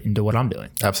incorporate into what I'm doing.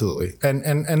 Absolutely.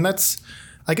 And that's,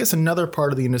 I guess, another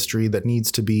part of the industry that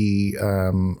needs to be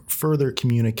further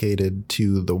communicated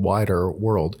to the wider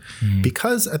world,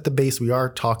 because at the base we are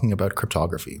talking about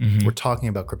cryptography. We're talking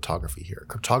about cryptography here.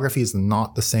 Cryptography is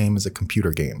not the same as a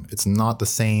computer game. It's not the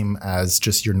same as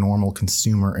just your normal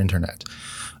consumer internet.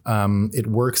 It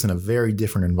works in a very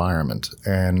different environment,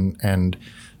 and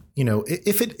you know,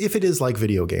 if it is like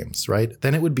video games, right,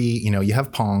 then it would be, you know, you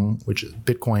have Pong, which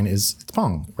Bitcoin is, it's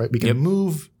Pong, right? We can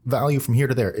move value from here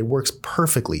to there. It works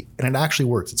perfectly, and it actually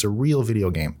works. It's a real video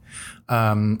game.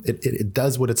 It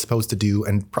does what it's supposed to do,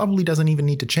 and probably doesn't even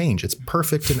need to change. It's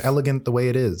perfect and elegant the way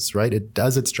it is, right? It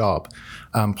does its job.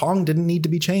 Pong didn't need to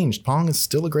be changed. Pong is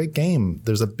still a great game.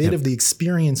 There's a bit of the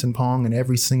experience in Pong in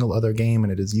every single other game,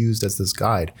 and it is used as this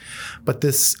guide. But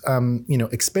this, you know,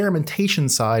 experimentation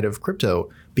side of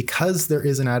crypto, because there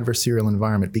is an adversarial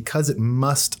environment, because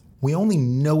we only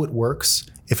know it works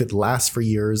if it lasts for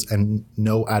years and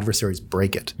no adversaries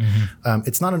break it.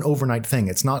 It's not an overnight thing.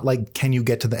 It's not like, can you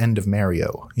get to the end of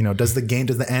Mario? You know, does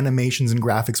the animations and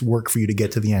graphics work for you to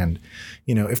get to the end?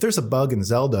 You know, if there's a bug in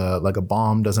Zelda, like a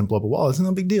bomb doesn't blow up a wall, it's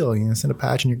no big deal. You know, send a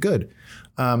patch and you're good.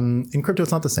 In crypto,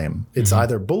 it's not the same. It's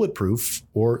either bulletproof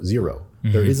or zero.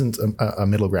 There isn't a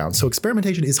middle ground. So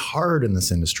experimentation is hard in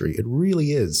this industry. It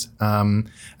really is. And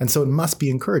so it must be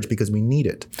encouraged because we need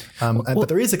it. But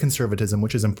there is a conservatism,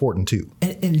 which is important too.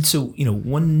 And so, you know,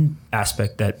 one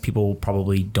aspect that people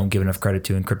probably don't give enough credit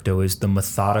to in crypto is the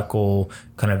methodical,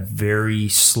 kind of very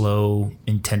slow,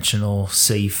 intentional,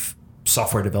 safe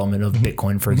software development of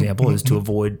Bitcoin, for example, is to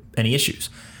avoid any issues.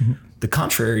 The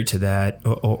contrary to that,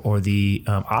 or the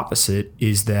opposite,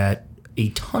 is that a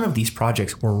ton of these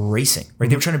projects were racing, right?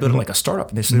 They were trying to build it like a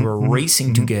startup. And so they were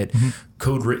racing to get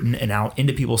code written and out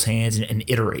into people's hands and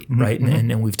iterate, right?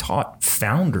 And we've taught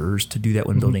founders to do that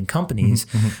when building companies.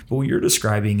 But what you're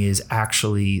describing is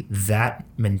actually that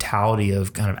mentality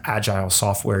of kind of agile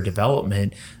software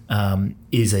development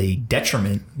is a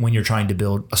detriment when you're trying to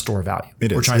build a store of value.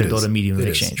 We're trying to build a medium of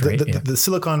exchange, right? The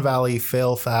Silicon Valley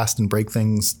fail fast and break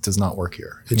things does not work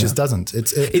here. It just doesn't.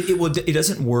 It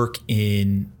doesn't work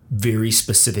in very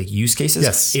specific use cases.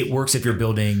 Yes. It works if you're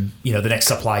building, you know, the next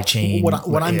supply chain.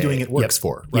 What I'm doing, it works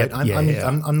for, right?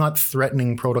 I'm not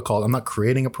threatening protocol. I'm not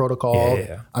creating a protocol.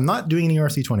 I'm not doing an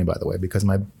ERC20, by the way, because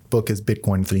my book is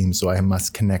Bitcoin themed, so I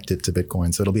must connect it to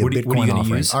Bitcoin. So it'll be a Bitcoin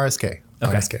offering. Use? RSK. Okay.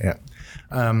 RSK,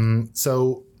 yeah.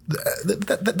 So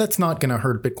that's not going to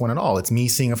hurt Bitcoin at all. It's me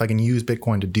seeing if I can use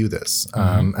Bitcoin to do this.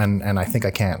 And I think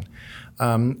I can.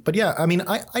 But yeah, I mean,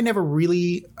 I never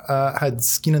really had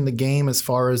skin in the game as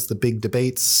far as the big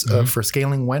debates for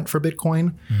scaling went for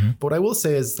Bitcoin. But what I will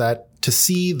say is that to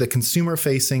see the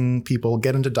consumer-facing people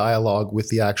get into dialogue with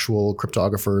the actual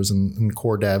cryptographers and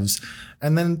core devs,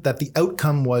 and then that the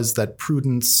outcome was that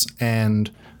prudence and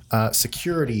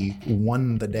security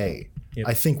won the day.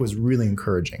 I think was really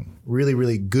encouraging, really,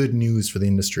 really good news for the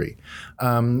industry.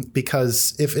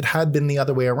 Because if it had been the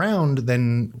other way around,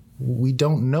 then we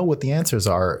don't know what the answers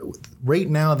are. Right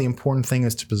now, the important thing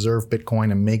is to preserve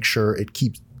Bitcoin and make sure it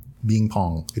keeps being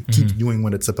Pong. It keeps doing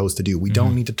what it's supposed to do. We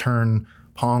don't need to turn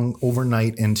Pong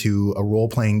overnight into a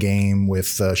role-playing game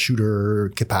with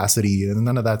shooter capacity, and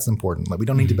none of that's important. Like, we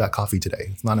don't need to buy coffee today.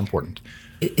 It's not important.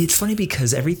 It's funny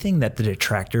because everything that the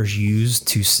detractors use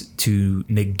to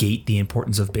negate the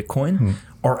importance of Bitcoin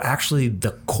are actually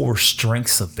the core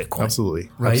strengths of Bitcoin. Absolutely.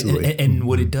 Right. Absolutely. And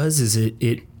what it does is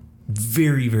it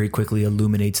very, very quickly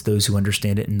illuminates those who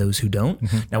understand it and those who don't.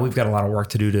 Now we've got a lot of work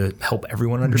to do to help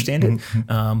everyone understand it.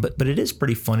 But it is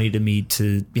pretty funny to me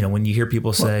to, you know, when you hear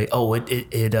people say,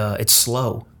 it's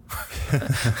slow.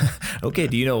 Okay,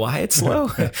 do you know why it's slow?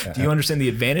 Do you understand the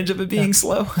advantage of it being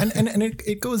slow? And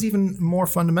it goes even more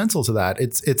fundamental to that.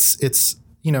 It's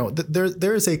you know,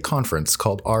 there is a conference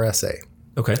called RSA.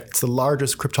 Okay. It's the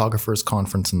largest cryptographers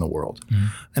conference in the world.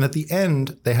 And at the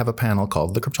end, they have a panel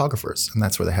called the Cryptographers. And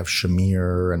that's where they have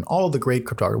Shamir and all the great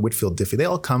cryptographers, Whitfield Diffie. They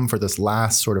all come for this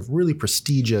last sort of really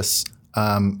prestigious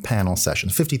panel session.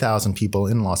 50,000 people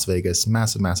in Las Vegas,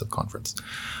 massive, massive conference.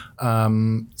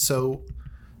 So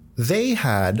they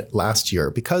had last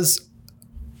year, because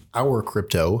our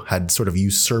crypto had sort of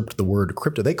usurped the word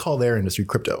crypto. They call their industry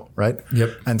crypto, right?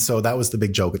 Yep. And so that was the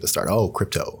big joke at the start. Oh,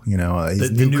 crypto, you know, the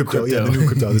new crypto. Yeah, the new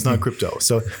crypto. It's not crypto.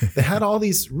 So they had all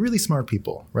these really smart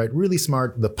people, right? Really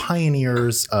smart, the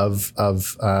pioneers of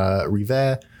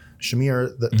Rivet,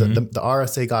 Shamir, the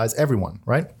RSA guys, everyone,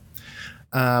 right?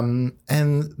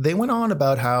 And they went on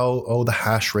about how, the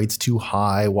hash rate's too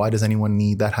high. Why does anyone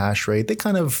need that hash rate? They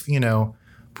kind of,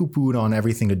 poo-pooed on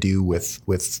everything to do with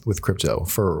crypto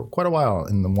for quite a while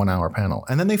in the 1 hour panel.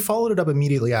 And then they followed it up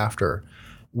immediately after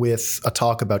with a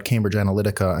talk about Cambridge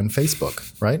Analytica and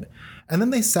Facebook, right? And then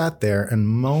they sat there and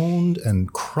moaned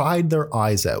and cried their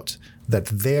eyes out that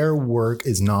their work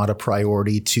is not a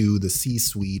priority to the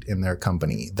C-suite in their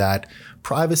company, that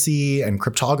privacy and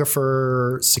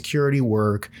cryptographer security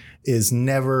work is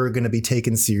never going to be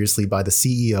taken seriously by the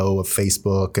CEO of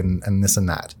Facebook and this and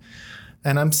that.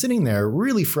 And I'm sitting there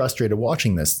really frustrated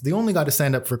watching this. The only guy to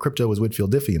stand up for crypto was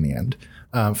Whitfield Diffie in the end,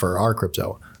 for our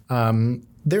crypto.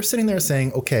 They're sitting there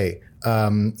saying, okay,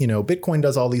 Bitcoin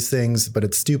does all these things, but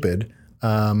it's stupid.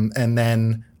 And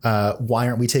then why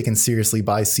aren't we taken seriously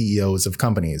by CEOs of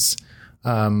companies?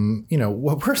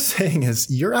 What we're saying is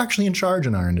you're actually in charge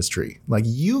in our industry. Like,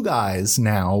 you guys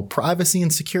now, privacy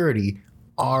and security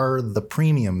are the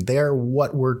premium. They're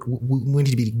what we need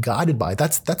to be guided by.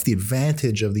 That's the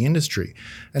advantage of the industry.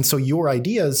 And so your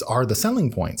ideas are the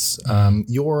selling points.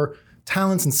 Your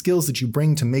talents and skills that you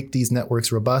bring to make these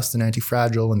networks robust and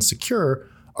anti-fragile and secure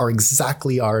are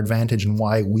exactly our advantage and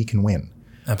why we can win.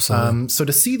 Absolutely. So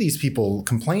to see these people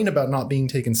complain about not being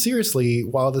taken seriously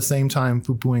while at the same time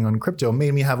poo-pooing on crypto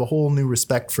made me have a whole new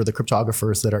respect for the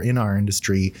cryptographers that are in our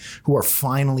industry who are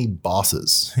finally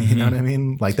bosses. You know what I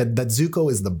mean? Like that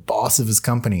Zuko is the boss of his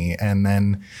company. And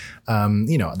then,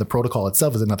 the protocol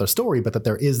itself is another story, but that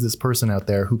there is this person out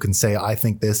there who can say, I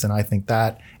think this and I think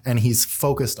that. And he's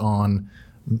focused on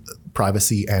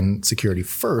privacy and security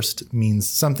first means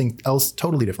something else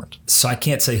totally different. So I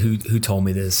can't say who told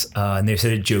me this, and they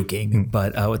said it joking,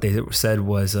 but what they said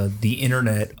was the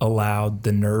internet allowed the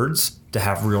nerds to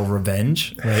have real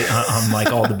revenge, right?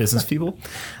 Unlike all the business people.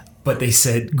 But they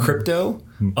said crypto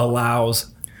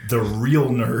allows the real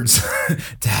nerds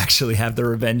to actually have their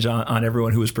revenge on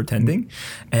everyone who was pretending.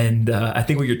 And I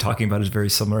think what you're talking about is very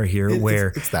similar here, where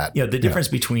it's that, the difference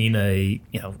between a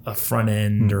front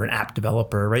end or an app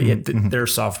developer, right? They're a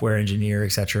software engineer, et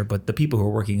cetera, but the people who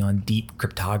are working on deep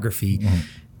cryptography,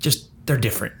 they're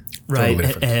different. Right. Totally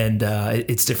different. And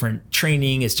it's different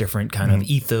training. It's different kind of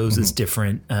ethos. It's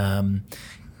different,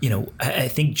 I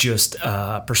think just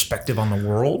perspective on the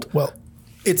world. Well,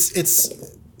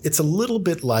 it's a little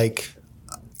bit like,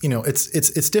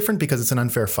 it's different because it's an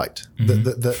unfair fight.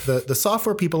 The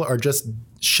software people are just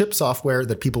ship software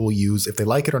that people will use if they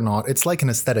like it or not. It's like an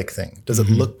aesthetic thing. Does it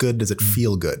look good? Does it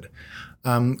feel good?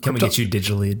 Can we get you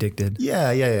digitally addicted?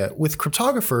 Yeah. With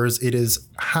cryptographers, it is,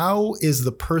 how is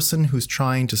the person who's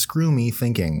trying to screw me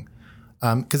thinking?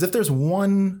 Because if there's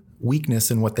one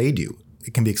weakness in what they do,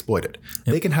 it can be exploited.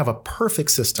 Yep. They can have a perfect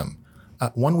system.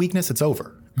 One weakness, it's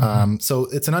over. So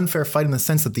it's an unfair fight in the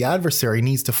sense that the adversary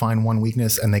needs to find one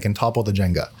weakness and they can topple the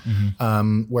Jenga.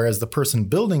 Whereas the person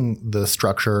building the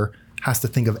structure has to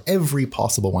think of every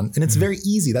possible one. And it's very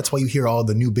easy. That's why you hear all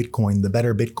the new Bitcoin, the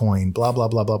better Bitcoin, blah, blah,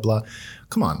 blah, blah, blah.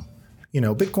 Come on.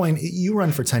 Bitcoin, you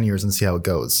run for 10 years and see how it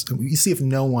goes. You see if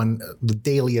the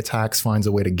daily attacks finds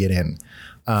a way to get in.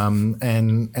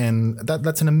 And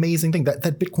that's an amazing thing.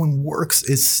 That Bitcoin works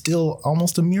is still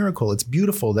almost a miracle. It's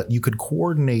beautiful that you could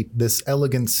coordinate this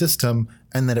elegant system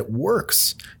and that it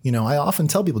works. I often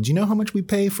tell people, do you know how much we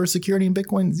pay for security in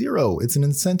Bitcoin? Zero. It's an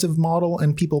incentive model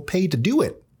and people pay to do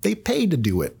it. They pay to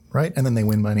do it, right? And then they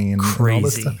win money and all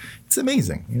this stuff. It's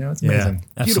amazing. It's amazing.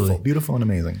 Yeah, beautiful and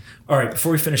amazing. All right,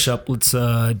 before we finish up, let's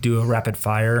do a rapid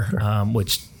fire,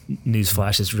 which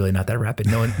newsflash is really not that rapid.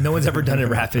 No one's ever done it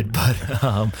rapid. But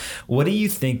what do you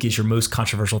think is your most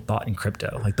controversial thought in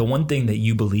crypto? Like the one thing that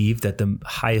you believe that the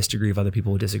highest degree of other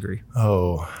people would disagree?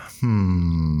 I'm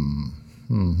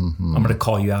going to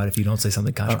call you out if you don't say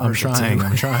something controversial.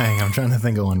 I'm trying to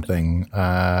think of one thing.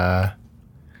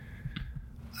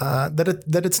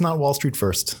 That it's not Wall Street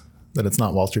first.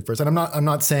 And I'm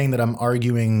not saying that I'm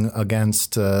arguing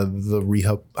against the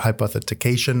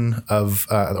rehypothecation of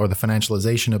or the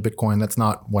financialization of Bitcoin. That's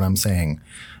not what I'm saying.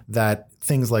 That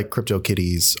things like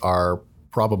CryptoKitties are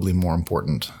probably more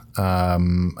important.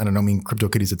 And I don't mean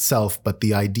CryptoKitties itself, but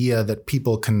the idea that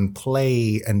people can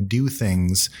play and do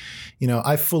things.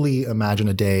 I fully imagine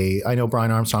a day. I know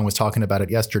Brian Armstrong was talking about it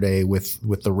yesterday with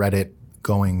the Reddit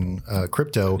going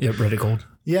crypto. Yeah, Reddit Gold.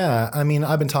 Yeah, I mean,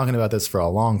 I've been talking about this for a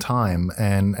long time,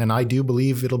 and I do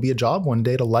believe it'll be a job one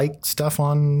day to like stuff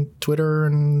on Twitter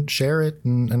and share it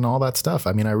and all that stuff.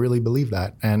 I mean, I really believe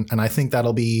that, and I think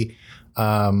that'll be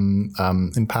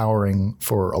empowering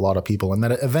for a lot of people, and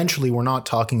that eventually we're not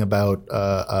talking about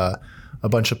a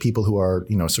bunch of people who are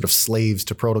sort of slaves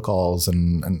to protocols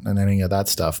and any of that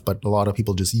stuff, but a lot of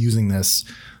people just using this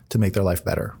to make their life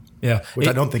better. Yeah. Which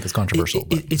I don't think is controversial.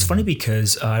 It's funny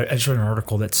because I just read an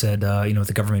article that said, with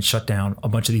the government shutdown, a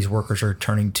bunch of these workers are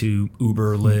turning to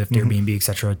Uber, Lyft, Airbnb, et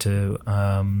cetera,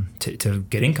 to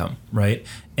get income, right?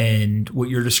 And what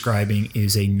you're describing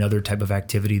is another type of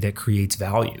activity that creates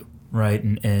value, right?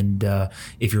 And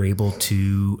if you're able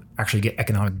to actually get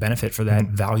economic benefit for that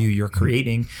value you're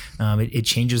creating, it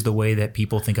changes the way that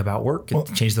people think about work. It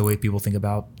changes the way people think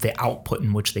about the output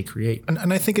in which they create.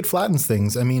 And I think it flattens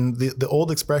things. I mean, the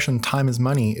old expression "time is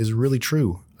money" is really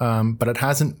true. But it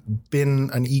hasn't been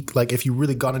like if you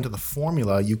really got into the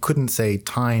formula, you couldn't say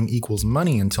time equals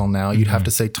money until now. You'd have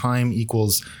to say time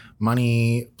equals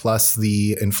money plus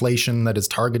the inflation that is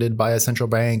targeted by a central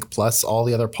bank plus all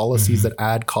the other policies that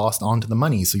add cost onto the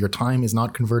money. So your time is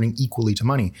not converting equally to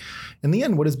money. In the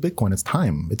end, what is Bitcoin? It's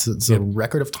time. It's a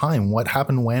record of time. What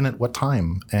happened when at what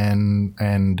time?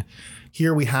 And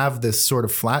here we have this sort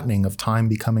of flattening of time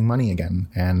becoming money again.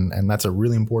 And that's a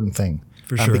really important thing.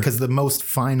 For sure. Because the most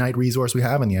finite resource we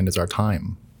have in the end is our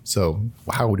time. So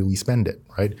how do we spend it,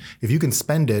 right? If you can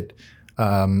spend it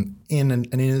in an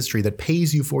industry that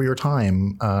pays you for your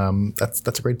time, that's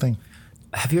a great thing.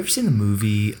 Have you ever seen the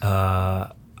movie?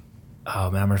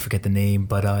 I'm gonna forget the name,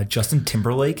 but Justin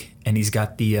Timberlake, and he's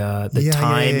got the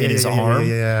time in his arm.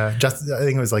 Yeah. Just I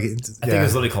think it was like. I think it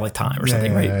was literally called like Time or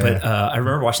something, right? But I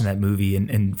remember watching that movie,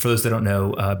 and for those that don't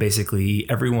know, basically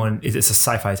it's a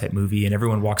sci-fi type movie, and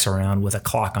everyone walks around with a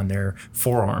clock on their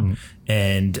forearm,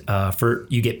 and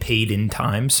you get paid in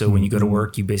time. So when you go to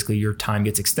work, your time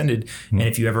gets extended, and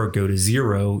if you ever go to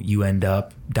zero, you end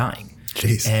up dying.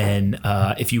 Jeez. And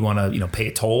if you want to, pay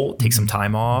a toll, take some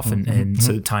time off, and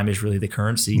so time is really the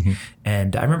currency.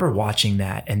 And I remember watching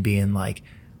that and being like,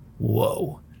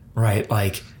 "Whoa!" Right?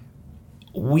 Like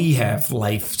we have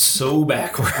life so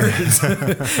backwards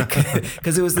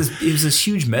because it was this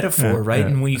huge metaphor, right?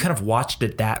 And when you kind of watched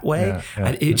it that way,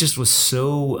 it just was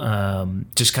so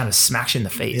just kind of smacks you in the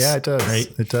face. Yeah, it does.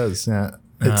 Right? It does. Yeah.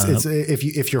 It's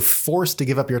if you're forced to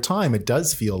give up your time, it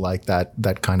does feel like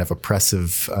that kind of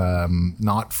oppressive,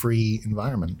 not free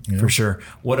environment. For sure.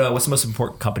 What's the most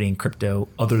important company in crypto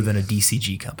other than a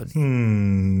DCG company?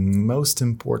 Most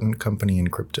important company in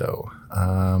crypto.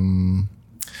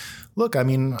 Look, I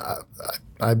mean,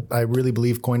 I really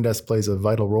believe CoinDesk plays a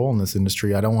vital role in this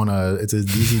industry. I don't want to. It's a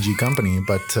DCG company,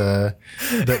 but the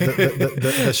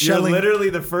shelling. You're literally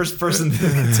the first person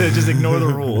to just ignore the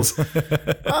rules.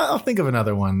 I'll think of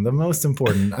another one. The most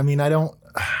important. I mean, I don't.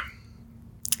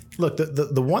 Look,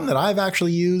 the one that I've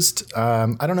actually used,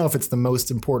 I don't know if it's the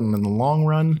most important in the long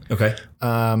run. Okay.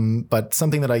 But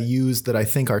something that I used that I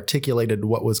think articulated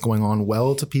what was going on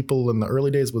well to people in the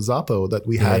early days was Zoppo, that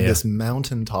we had this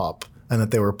mountaintop and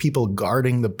that there were people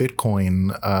guarding the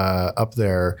Bitcoin up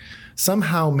there,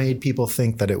 somehow made people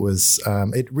think that it was,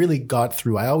 it really got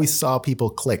through. I always saw people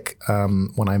click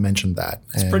when I mentioned that.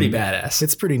 It's pretty badass.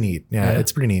 It's pretty neat. Yeah,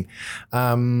 it's pretty neat.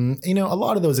 A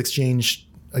lot of those exchanges,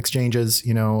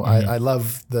 I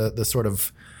love the sort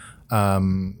of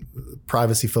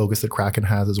privacy focus that Kraken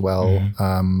has as well.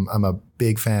 I'm a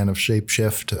big fan of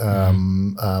Shapeshift.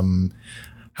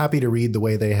 Happy to read the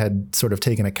way they had sort of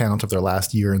taken account of their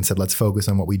last year and said, let's focus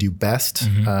on what we do best.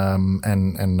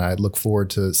 And I look forward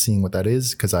to seeing what that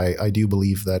is, because I do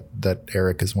believe that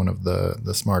Eric is one of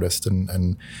the smartest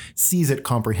and sees it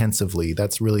comprehensively.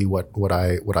 That's really what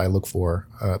I look for,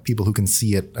 people who can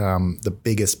see it, the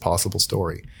biggest possible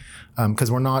story.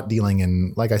 Because we're not dealing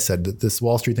in, like I said, this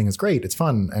Wall Street thing is great. It's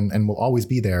fun and will always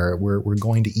be there. We're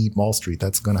going to eat Wall Street.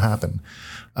 That's going to happen.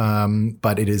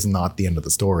 But it is not the end of the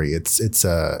story. It's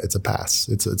a pass.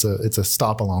 It's a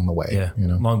stop along the way. Yeah.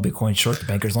 Long Bitcoin, short the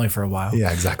bankers, only for a while.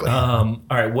 Yeah, exactly. All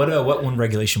right. What one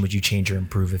regulation would you change or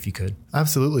improve if you could?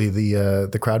 Absolutely.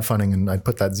 The crowdfunding, and I'd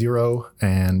put that 0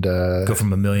 and go from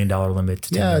 $1 million limit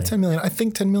to 10 million. 10 million. I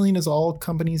think 10 million is all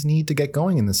companies need to get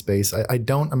going in this space. I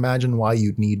don't imagine why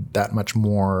you'd need that much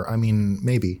more. I mean,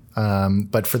 maybe.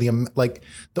 But for the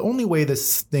only way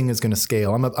this thing is going to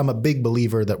scale, I'm a big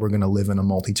believer that we're going to live in a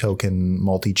multi-token,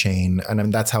 multi-chain, and I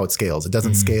mean, that's how it scales. It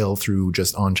doesn't scale through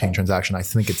just on-chain transaction. I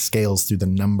think it scales through the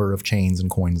number of chains and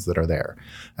coins that are there,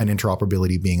 and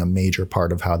interoperability being a major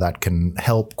part of how that can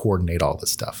help coordinate all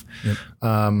this stuff. Yep.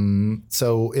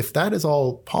 So if that is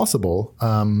all possible,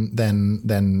 then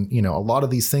a lot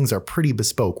of these things are pretty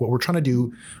bespoke. What we're trying to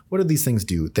do, what do these things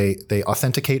do? They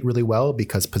authenticate really well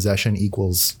because possession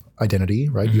equals identity,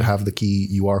 right? You have the key.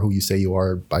 You are who you say you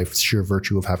are by sheer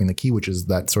virtue of having the key, which is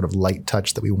that sort of light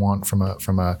touch that we want from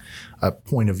a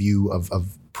point of view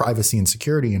of privacy and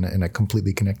security in a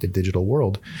completely connected digital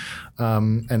world.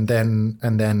 And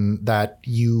then that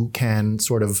you can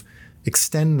sort of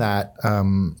extend that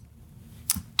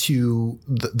to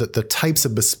the types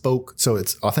of bespoke. So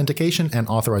it's authentication and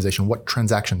authorization. What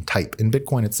transaction type? In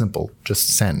Bitcoin, it's simple,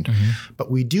 just send. But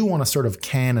we do want to sort of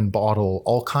can and bottle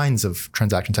all kinds of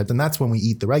transaction types. And that's when we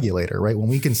eat the regulator, right? When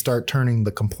we can start turning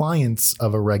the compliance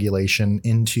of a regulation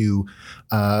into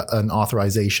an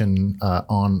authorization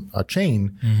on a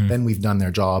chain, then we've done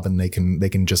their job, and they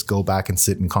can just go back and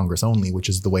sit in Congress only, which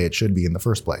is the way it should be in the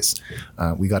first place.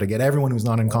 We got to get everyone who's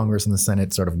not in Congress and the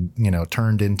Senate sort of,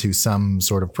 turned into some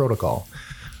sort of protocol.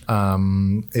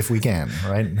 If we can,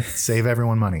 right? Save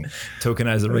everyone money.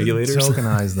 Tokenize the regulators.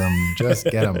 Tokenize them. Just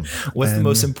get them. What's the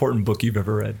most important book you've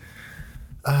ever read?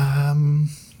 I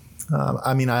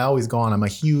always go on. I'm a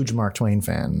huge Mark Twain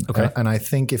fan. Okay. And I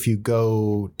think if you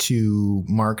go to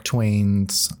Mark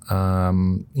Twain's,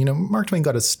 Mark Twain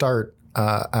got his start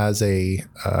as a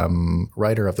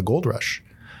writer of the Gold Rush.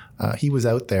 He was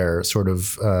out there sort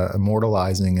of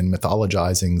immortalizing and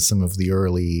mythologizing some of the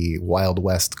early Wild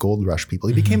West Gold Rush people.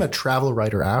 He became a travel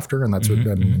writer after, and that's what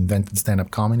invented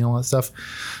stand-up comedy and all that stuff.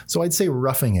 So I'd say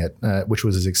Roughing It, which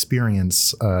was his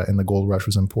experience in the Gold Rush,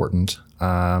 was important.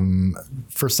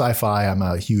 For sci-fi, I'm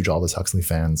a huge Aldous Huxley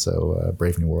fan, so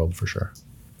Brave New World for sure.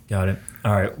 Got it.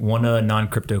 All right. One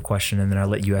non-crypto question, and then I'll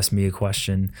let you ask me a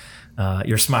question.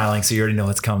 You're smiling, so you already know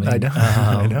what's coming. I don't.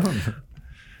 I don't.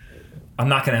 I'm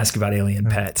not going to ask about alien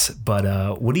pets,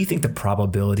 but what do you think the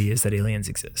probability is that aliens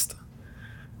exist?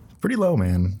 Pretty low,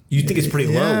 man. You think it's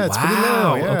pretty low? Yeah, it's pretty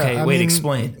low. Yeah. Okay,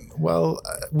 explain. Well,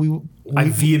 I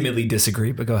vehemently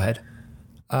disagree, but go ahead.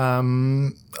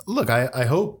 Look, I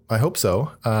hope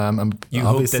so. You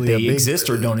hope that they exist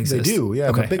or don't exist? They do. Yeah,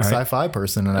 okay, I'm a big sci-fi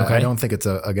person, and I don't think it's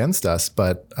against us.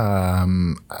 But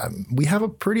we have a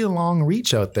pretty long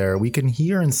reach out there. We can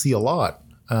hear and see a lot.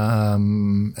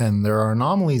 And there are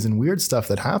anomalies and weird stuff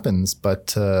that happens,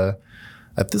 but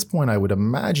at this point, I would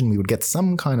imagine we would get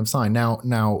some kind of sign.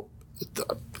 Now,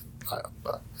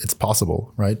 it's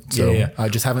possible, right? So yeah.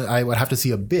 I would have to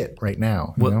see a bit right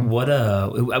now.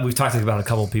 We've talked about a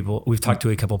couple of people. We've talked to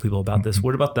a couple of people about this.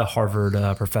 What about the Harvard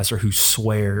professor who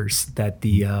swears that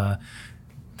the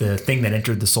thing that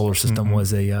entered the solar system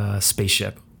was a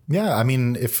spaceship? Yeah, I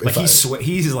mean,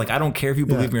 he's like, I don't care if you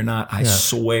believe me or not. I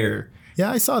swear. Yeah,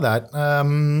 I saw that.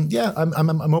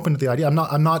 I'm open to the idea.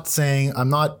 I'm not saying I'm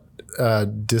not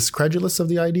discredulous of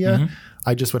the idea.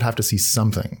 I just would have to see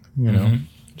something,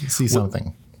 see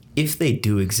something. If they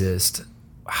do exist,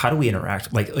 how do we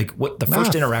interact? Like what the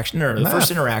first interaction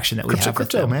first interaction that we have with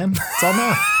them? Man. It's all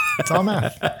math. It's all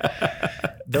math.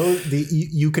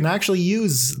 You can actually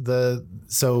use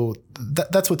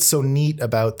that's what's so neat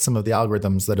about some of the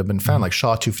algorithms that have been found, like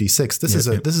SHA-256.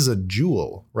 This is a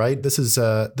jewel, right? This is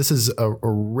a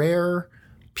rare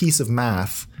piece of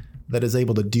math that is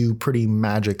able to do pretty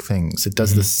magic things. It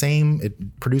does the same.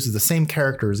 It produces the same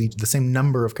characters, the same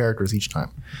number of characters each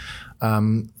time.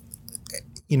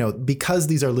 Because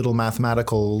these are little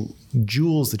mathematical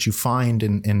jewels that you find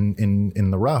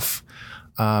in the rough,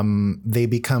 they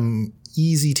become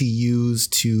easy to use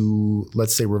to,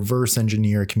 let's say, reverse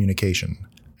engineer communication.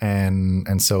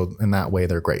 And so in that way,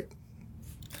 they're great.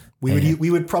 We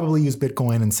would probably use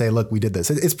Bitcoin and say, look, we did this.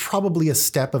 It's probably a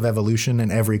step of evolution in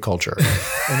every culture,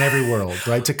 in every world,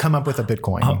 right? To come up with a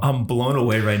Bitcoin. I'm blown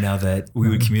away right now that we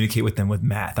would communicate with them with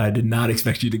math. I did not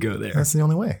expect you to go there. That's the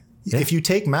only way. Yeah. If you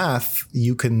take math,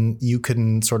 you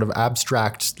can sort of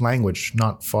abstract language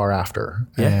not far after.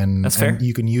 Yeah, and that's fair. And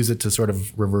you can use it to sort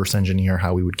of reverse engineer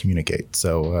how we would communicate.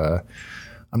 So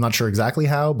I'm not sure exactly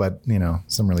how, but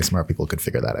some really smart people could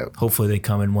figure that out. Hopefully they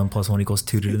come in 1 + 1 =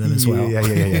 2 to them as well. Yeah.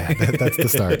 That's the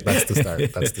start. That's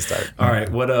the start. All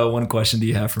right. What one question do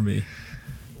you have for me?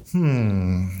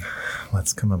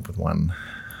 Let's come up with one.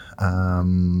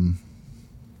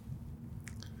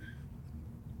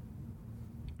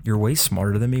 You're way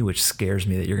smarter than me, which scares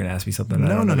me that you're going to ask me something.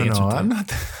 No. I'm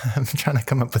not. I'm trying to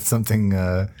come up with something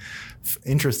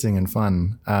interesting and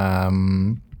fun. I'll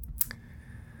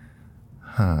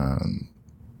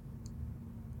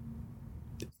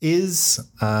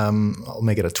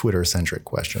make it a Twitter-centric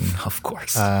question. Of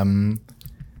course.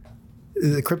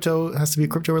 Crypto has to be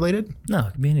crypto related? No,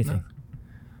 it can be anything.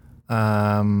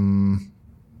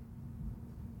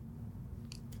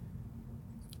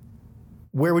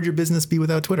 Where would your business be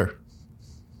without Twitter?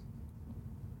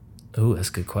 Oh, that's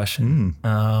a good question.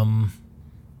 I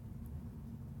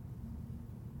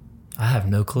have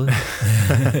no clue.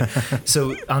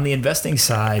 So on the investing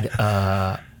side,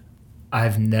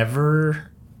 I've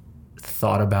never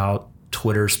thought about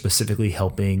Twitter specifically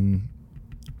helping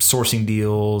sourcing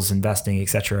deals, investing,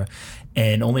 etc.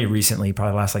 And only recently,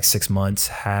 probably the last 6 months,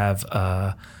 have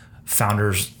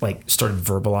founders started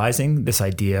verbalizing this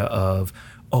idea of,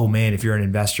 oh man, if you're an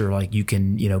investor, like you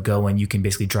can, go and you can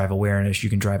basically drive awareness, you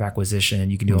can drive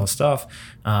acquisition, you can do all this stuff.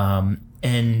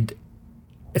 And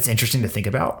it's interesting to think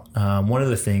about. One of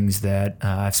the things that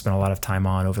I've spent a lot of time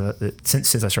on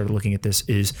since I started looking at this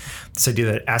is this idea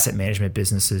that asset management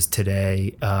businesses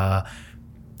today,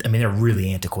 they're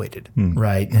really antiquated,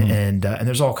 right? And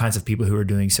there's all kinds of people who are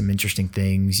doing some interesting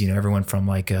things. Everyone from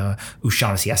like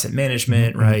O'Shaughnessy Asset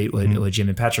Management, right? What Jim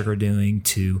and Patrick are doing,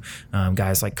 to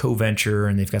guys like CoVenture,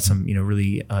 and they've got some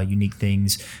really unique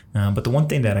things. But the one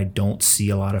thing that I don't see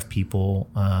a lot of people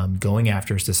going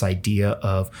after is this idea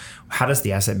of how does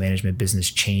the asset management business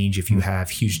change if you have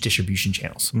huge distribution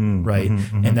channels, right?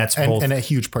 And that's both, and a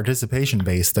huge participation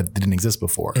base that didn't exist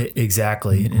before.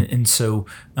 Exactly. And so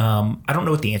I don't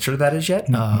know what the answer to that is yet,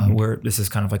 where this is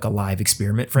kind of like a live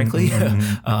experiment, frankly.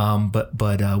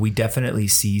 But we definitely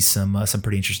see some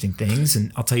pretty interesting things.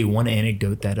 And I'll tell you one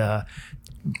anecdote that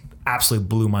absolutely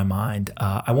blew my mind.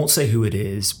 I won't say who it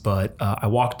is, but I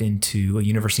walked into a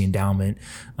university endowment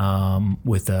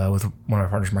with one of our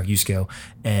partners, Mark Yusko,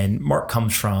 and Mark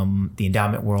comes from the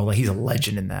endowment world. Like, he's a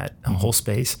legend in that whole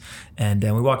space. And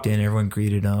we walked in, everyone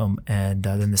greeted him, and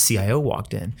then the CIO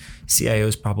walked in. CIO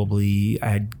is probably,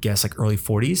 I'd guess, like early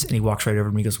 40s, and he walks right over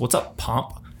to me and goes, "What's up,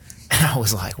 Pomp?" And I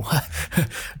was like, "What?"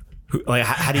 Like,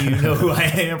 how do you know who I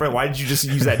am? Why did you just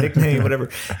use that nickname? Whatever.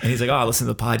 And he's like, "Oh, I listen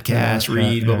to the podcast,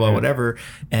 read, blah, blah, whatever."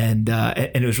 And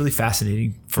it was really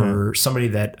fascinating for somebody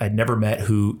that I'd never met,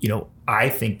 who, I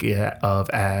think of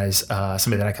as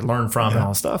somebody that I could learn from and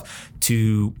all stuff,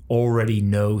 to already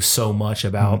know so much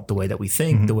about the way that we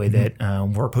think, the way that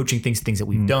we're approaching things that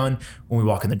we've done when we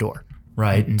walk in the door.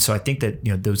 Right. And so I think that,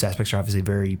 those aspects are obviously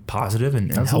very positive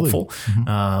and helpful.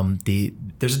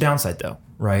 There's a downside though,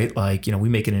 right? Like, we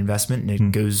make an investment and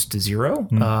it goes to zero.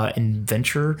 In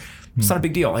venture, it's not a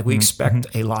big deal. Like, we expect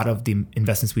a lot of the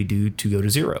investments we do to go to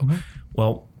zero.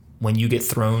 Well, when you get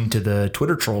thrown to the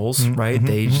Twitter trolls, right?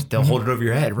 They'll hold it over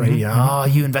your head, right? Oh,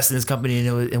 you invested in this company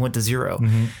and it went to zero.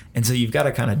 And so you've got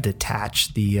to kind of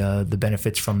detach the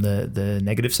benefits from the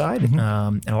negative side. And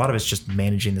a lot of it's just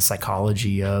managing the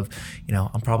psychology of,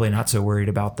 I'm probably not so worried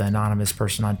about the anonymous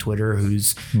person on Twitter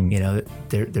who's,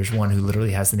 there's one who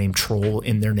literally has the name troll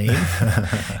in their name.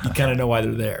 You kind of know why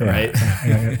they're there, right?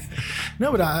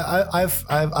 No, but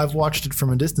I've watched it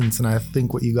from a distance, and I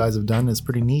think what you guys have done is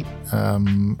pretty neat.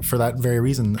 For that very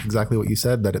reason, exactly what you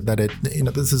said, that it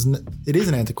it is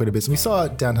an antiquated business. We saw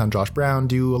downtown Josh Brown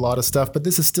do a lot of stuff, but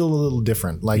this is still a little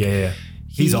different. Like,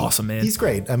 he's awesome, man. He's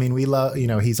great. I mean, we love,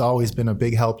 he's always been a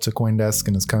big help to CoinDesk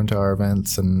and has come to our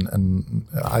events, and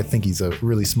I think he's a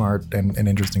really smart and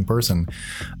interesting person.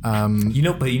 But you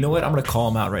know what? I'm going to call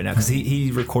him out right now, because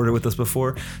he recorded with us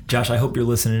before. Josh, I hope you're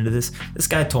listening to this. This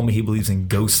guy told me he believes in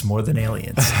ghosts more than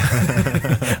aliens.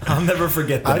 I'll never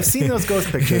forget that. I've seen those ghost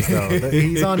pictures though.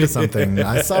 He's onto something.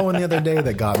 I saw one the other day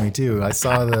that got me too. I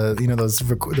saw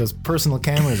those personal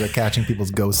cameras are catching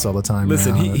people's ghosts all the time.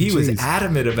 Listen, now. he was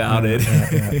adamant about it.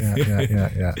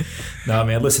 Yeah. No,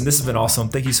 man, listen, this has been awesome.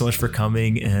 Thank you so much for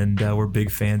coming, and we're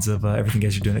big fans of everything you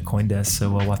guys are doing at CoinDesk,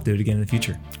 so we'll have to do it again in the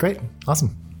future. Great.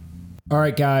 Awesome. All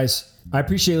right, guys, I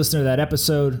appreciate listening to that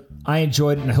episode. I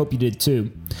enjoyed it, and I hope you did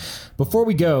too. Before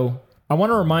we go, I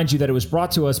want to remind you that it was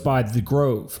brought to us by The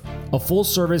Grove, a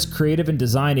full-service creative and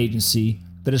design agency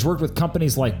that has worked with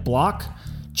companies like Block,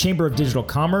 Chamber of Digital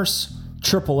Commerce,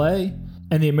 AAA,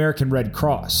 and the American Red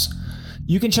Cross.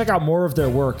 You can check out more of their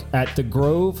work at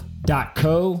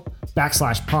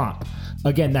thegrove.co/pomp.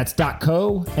 Again, that's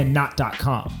 .co and not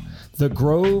 .com.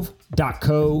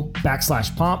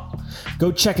 thegrove.co/pomp.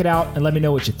 Go check it out and let me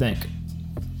know what you think.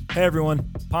 Hey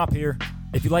everyone, Pomp here.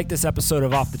 If you like this episode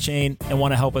of Off the Chain and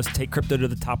want to help us take crypto to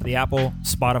the top of the Apple,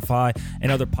 Spotify,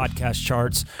 and other podcast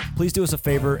charts, please do us a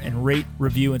favor and rate,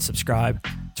 review, and subscribe.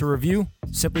 To review,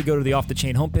 simply go to the Off the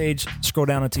Chain homepage, scroll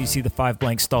down until you see the 5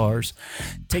 blank stars.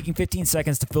 Taking 15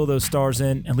 seconds to fill those stars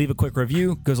in and leave a quick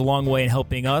review goes a long way in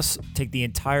helping us take the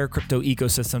entire crypto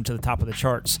ecosystem to the top of the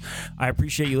charts. I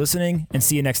appreciate you listening, and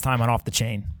see you next time on Off the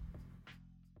Chain.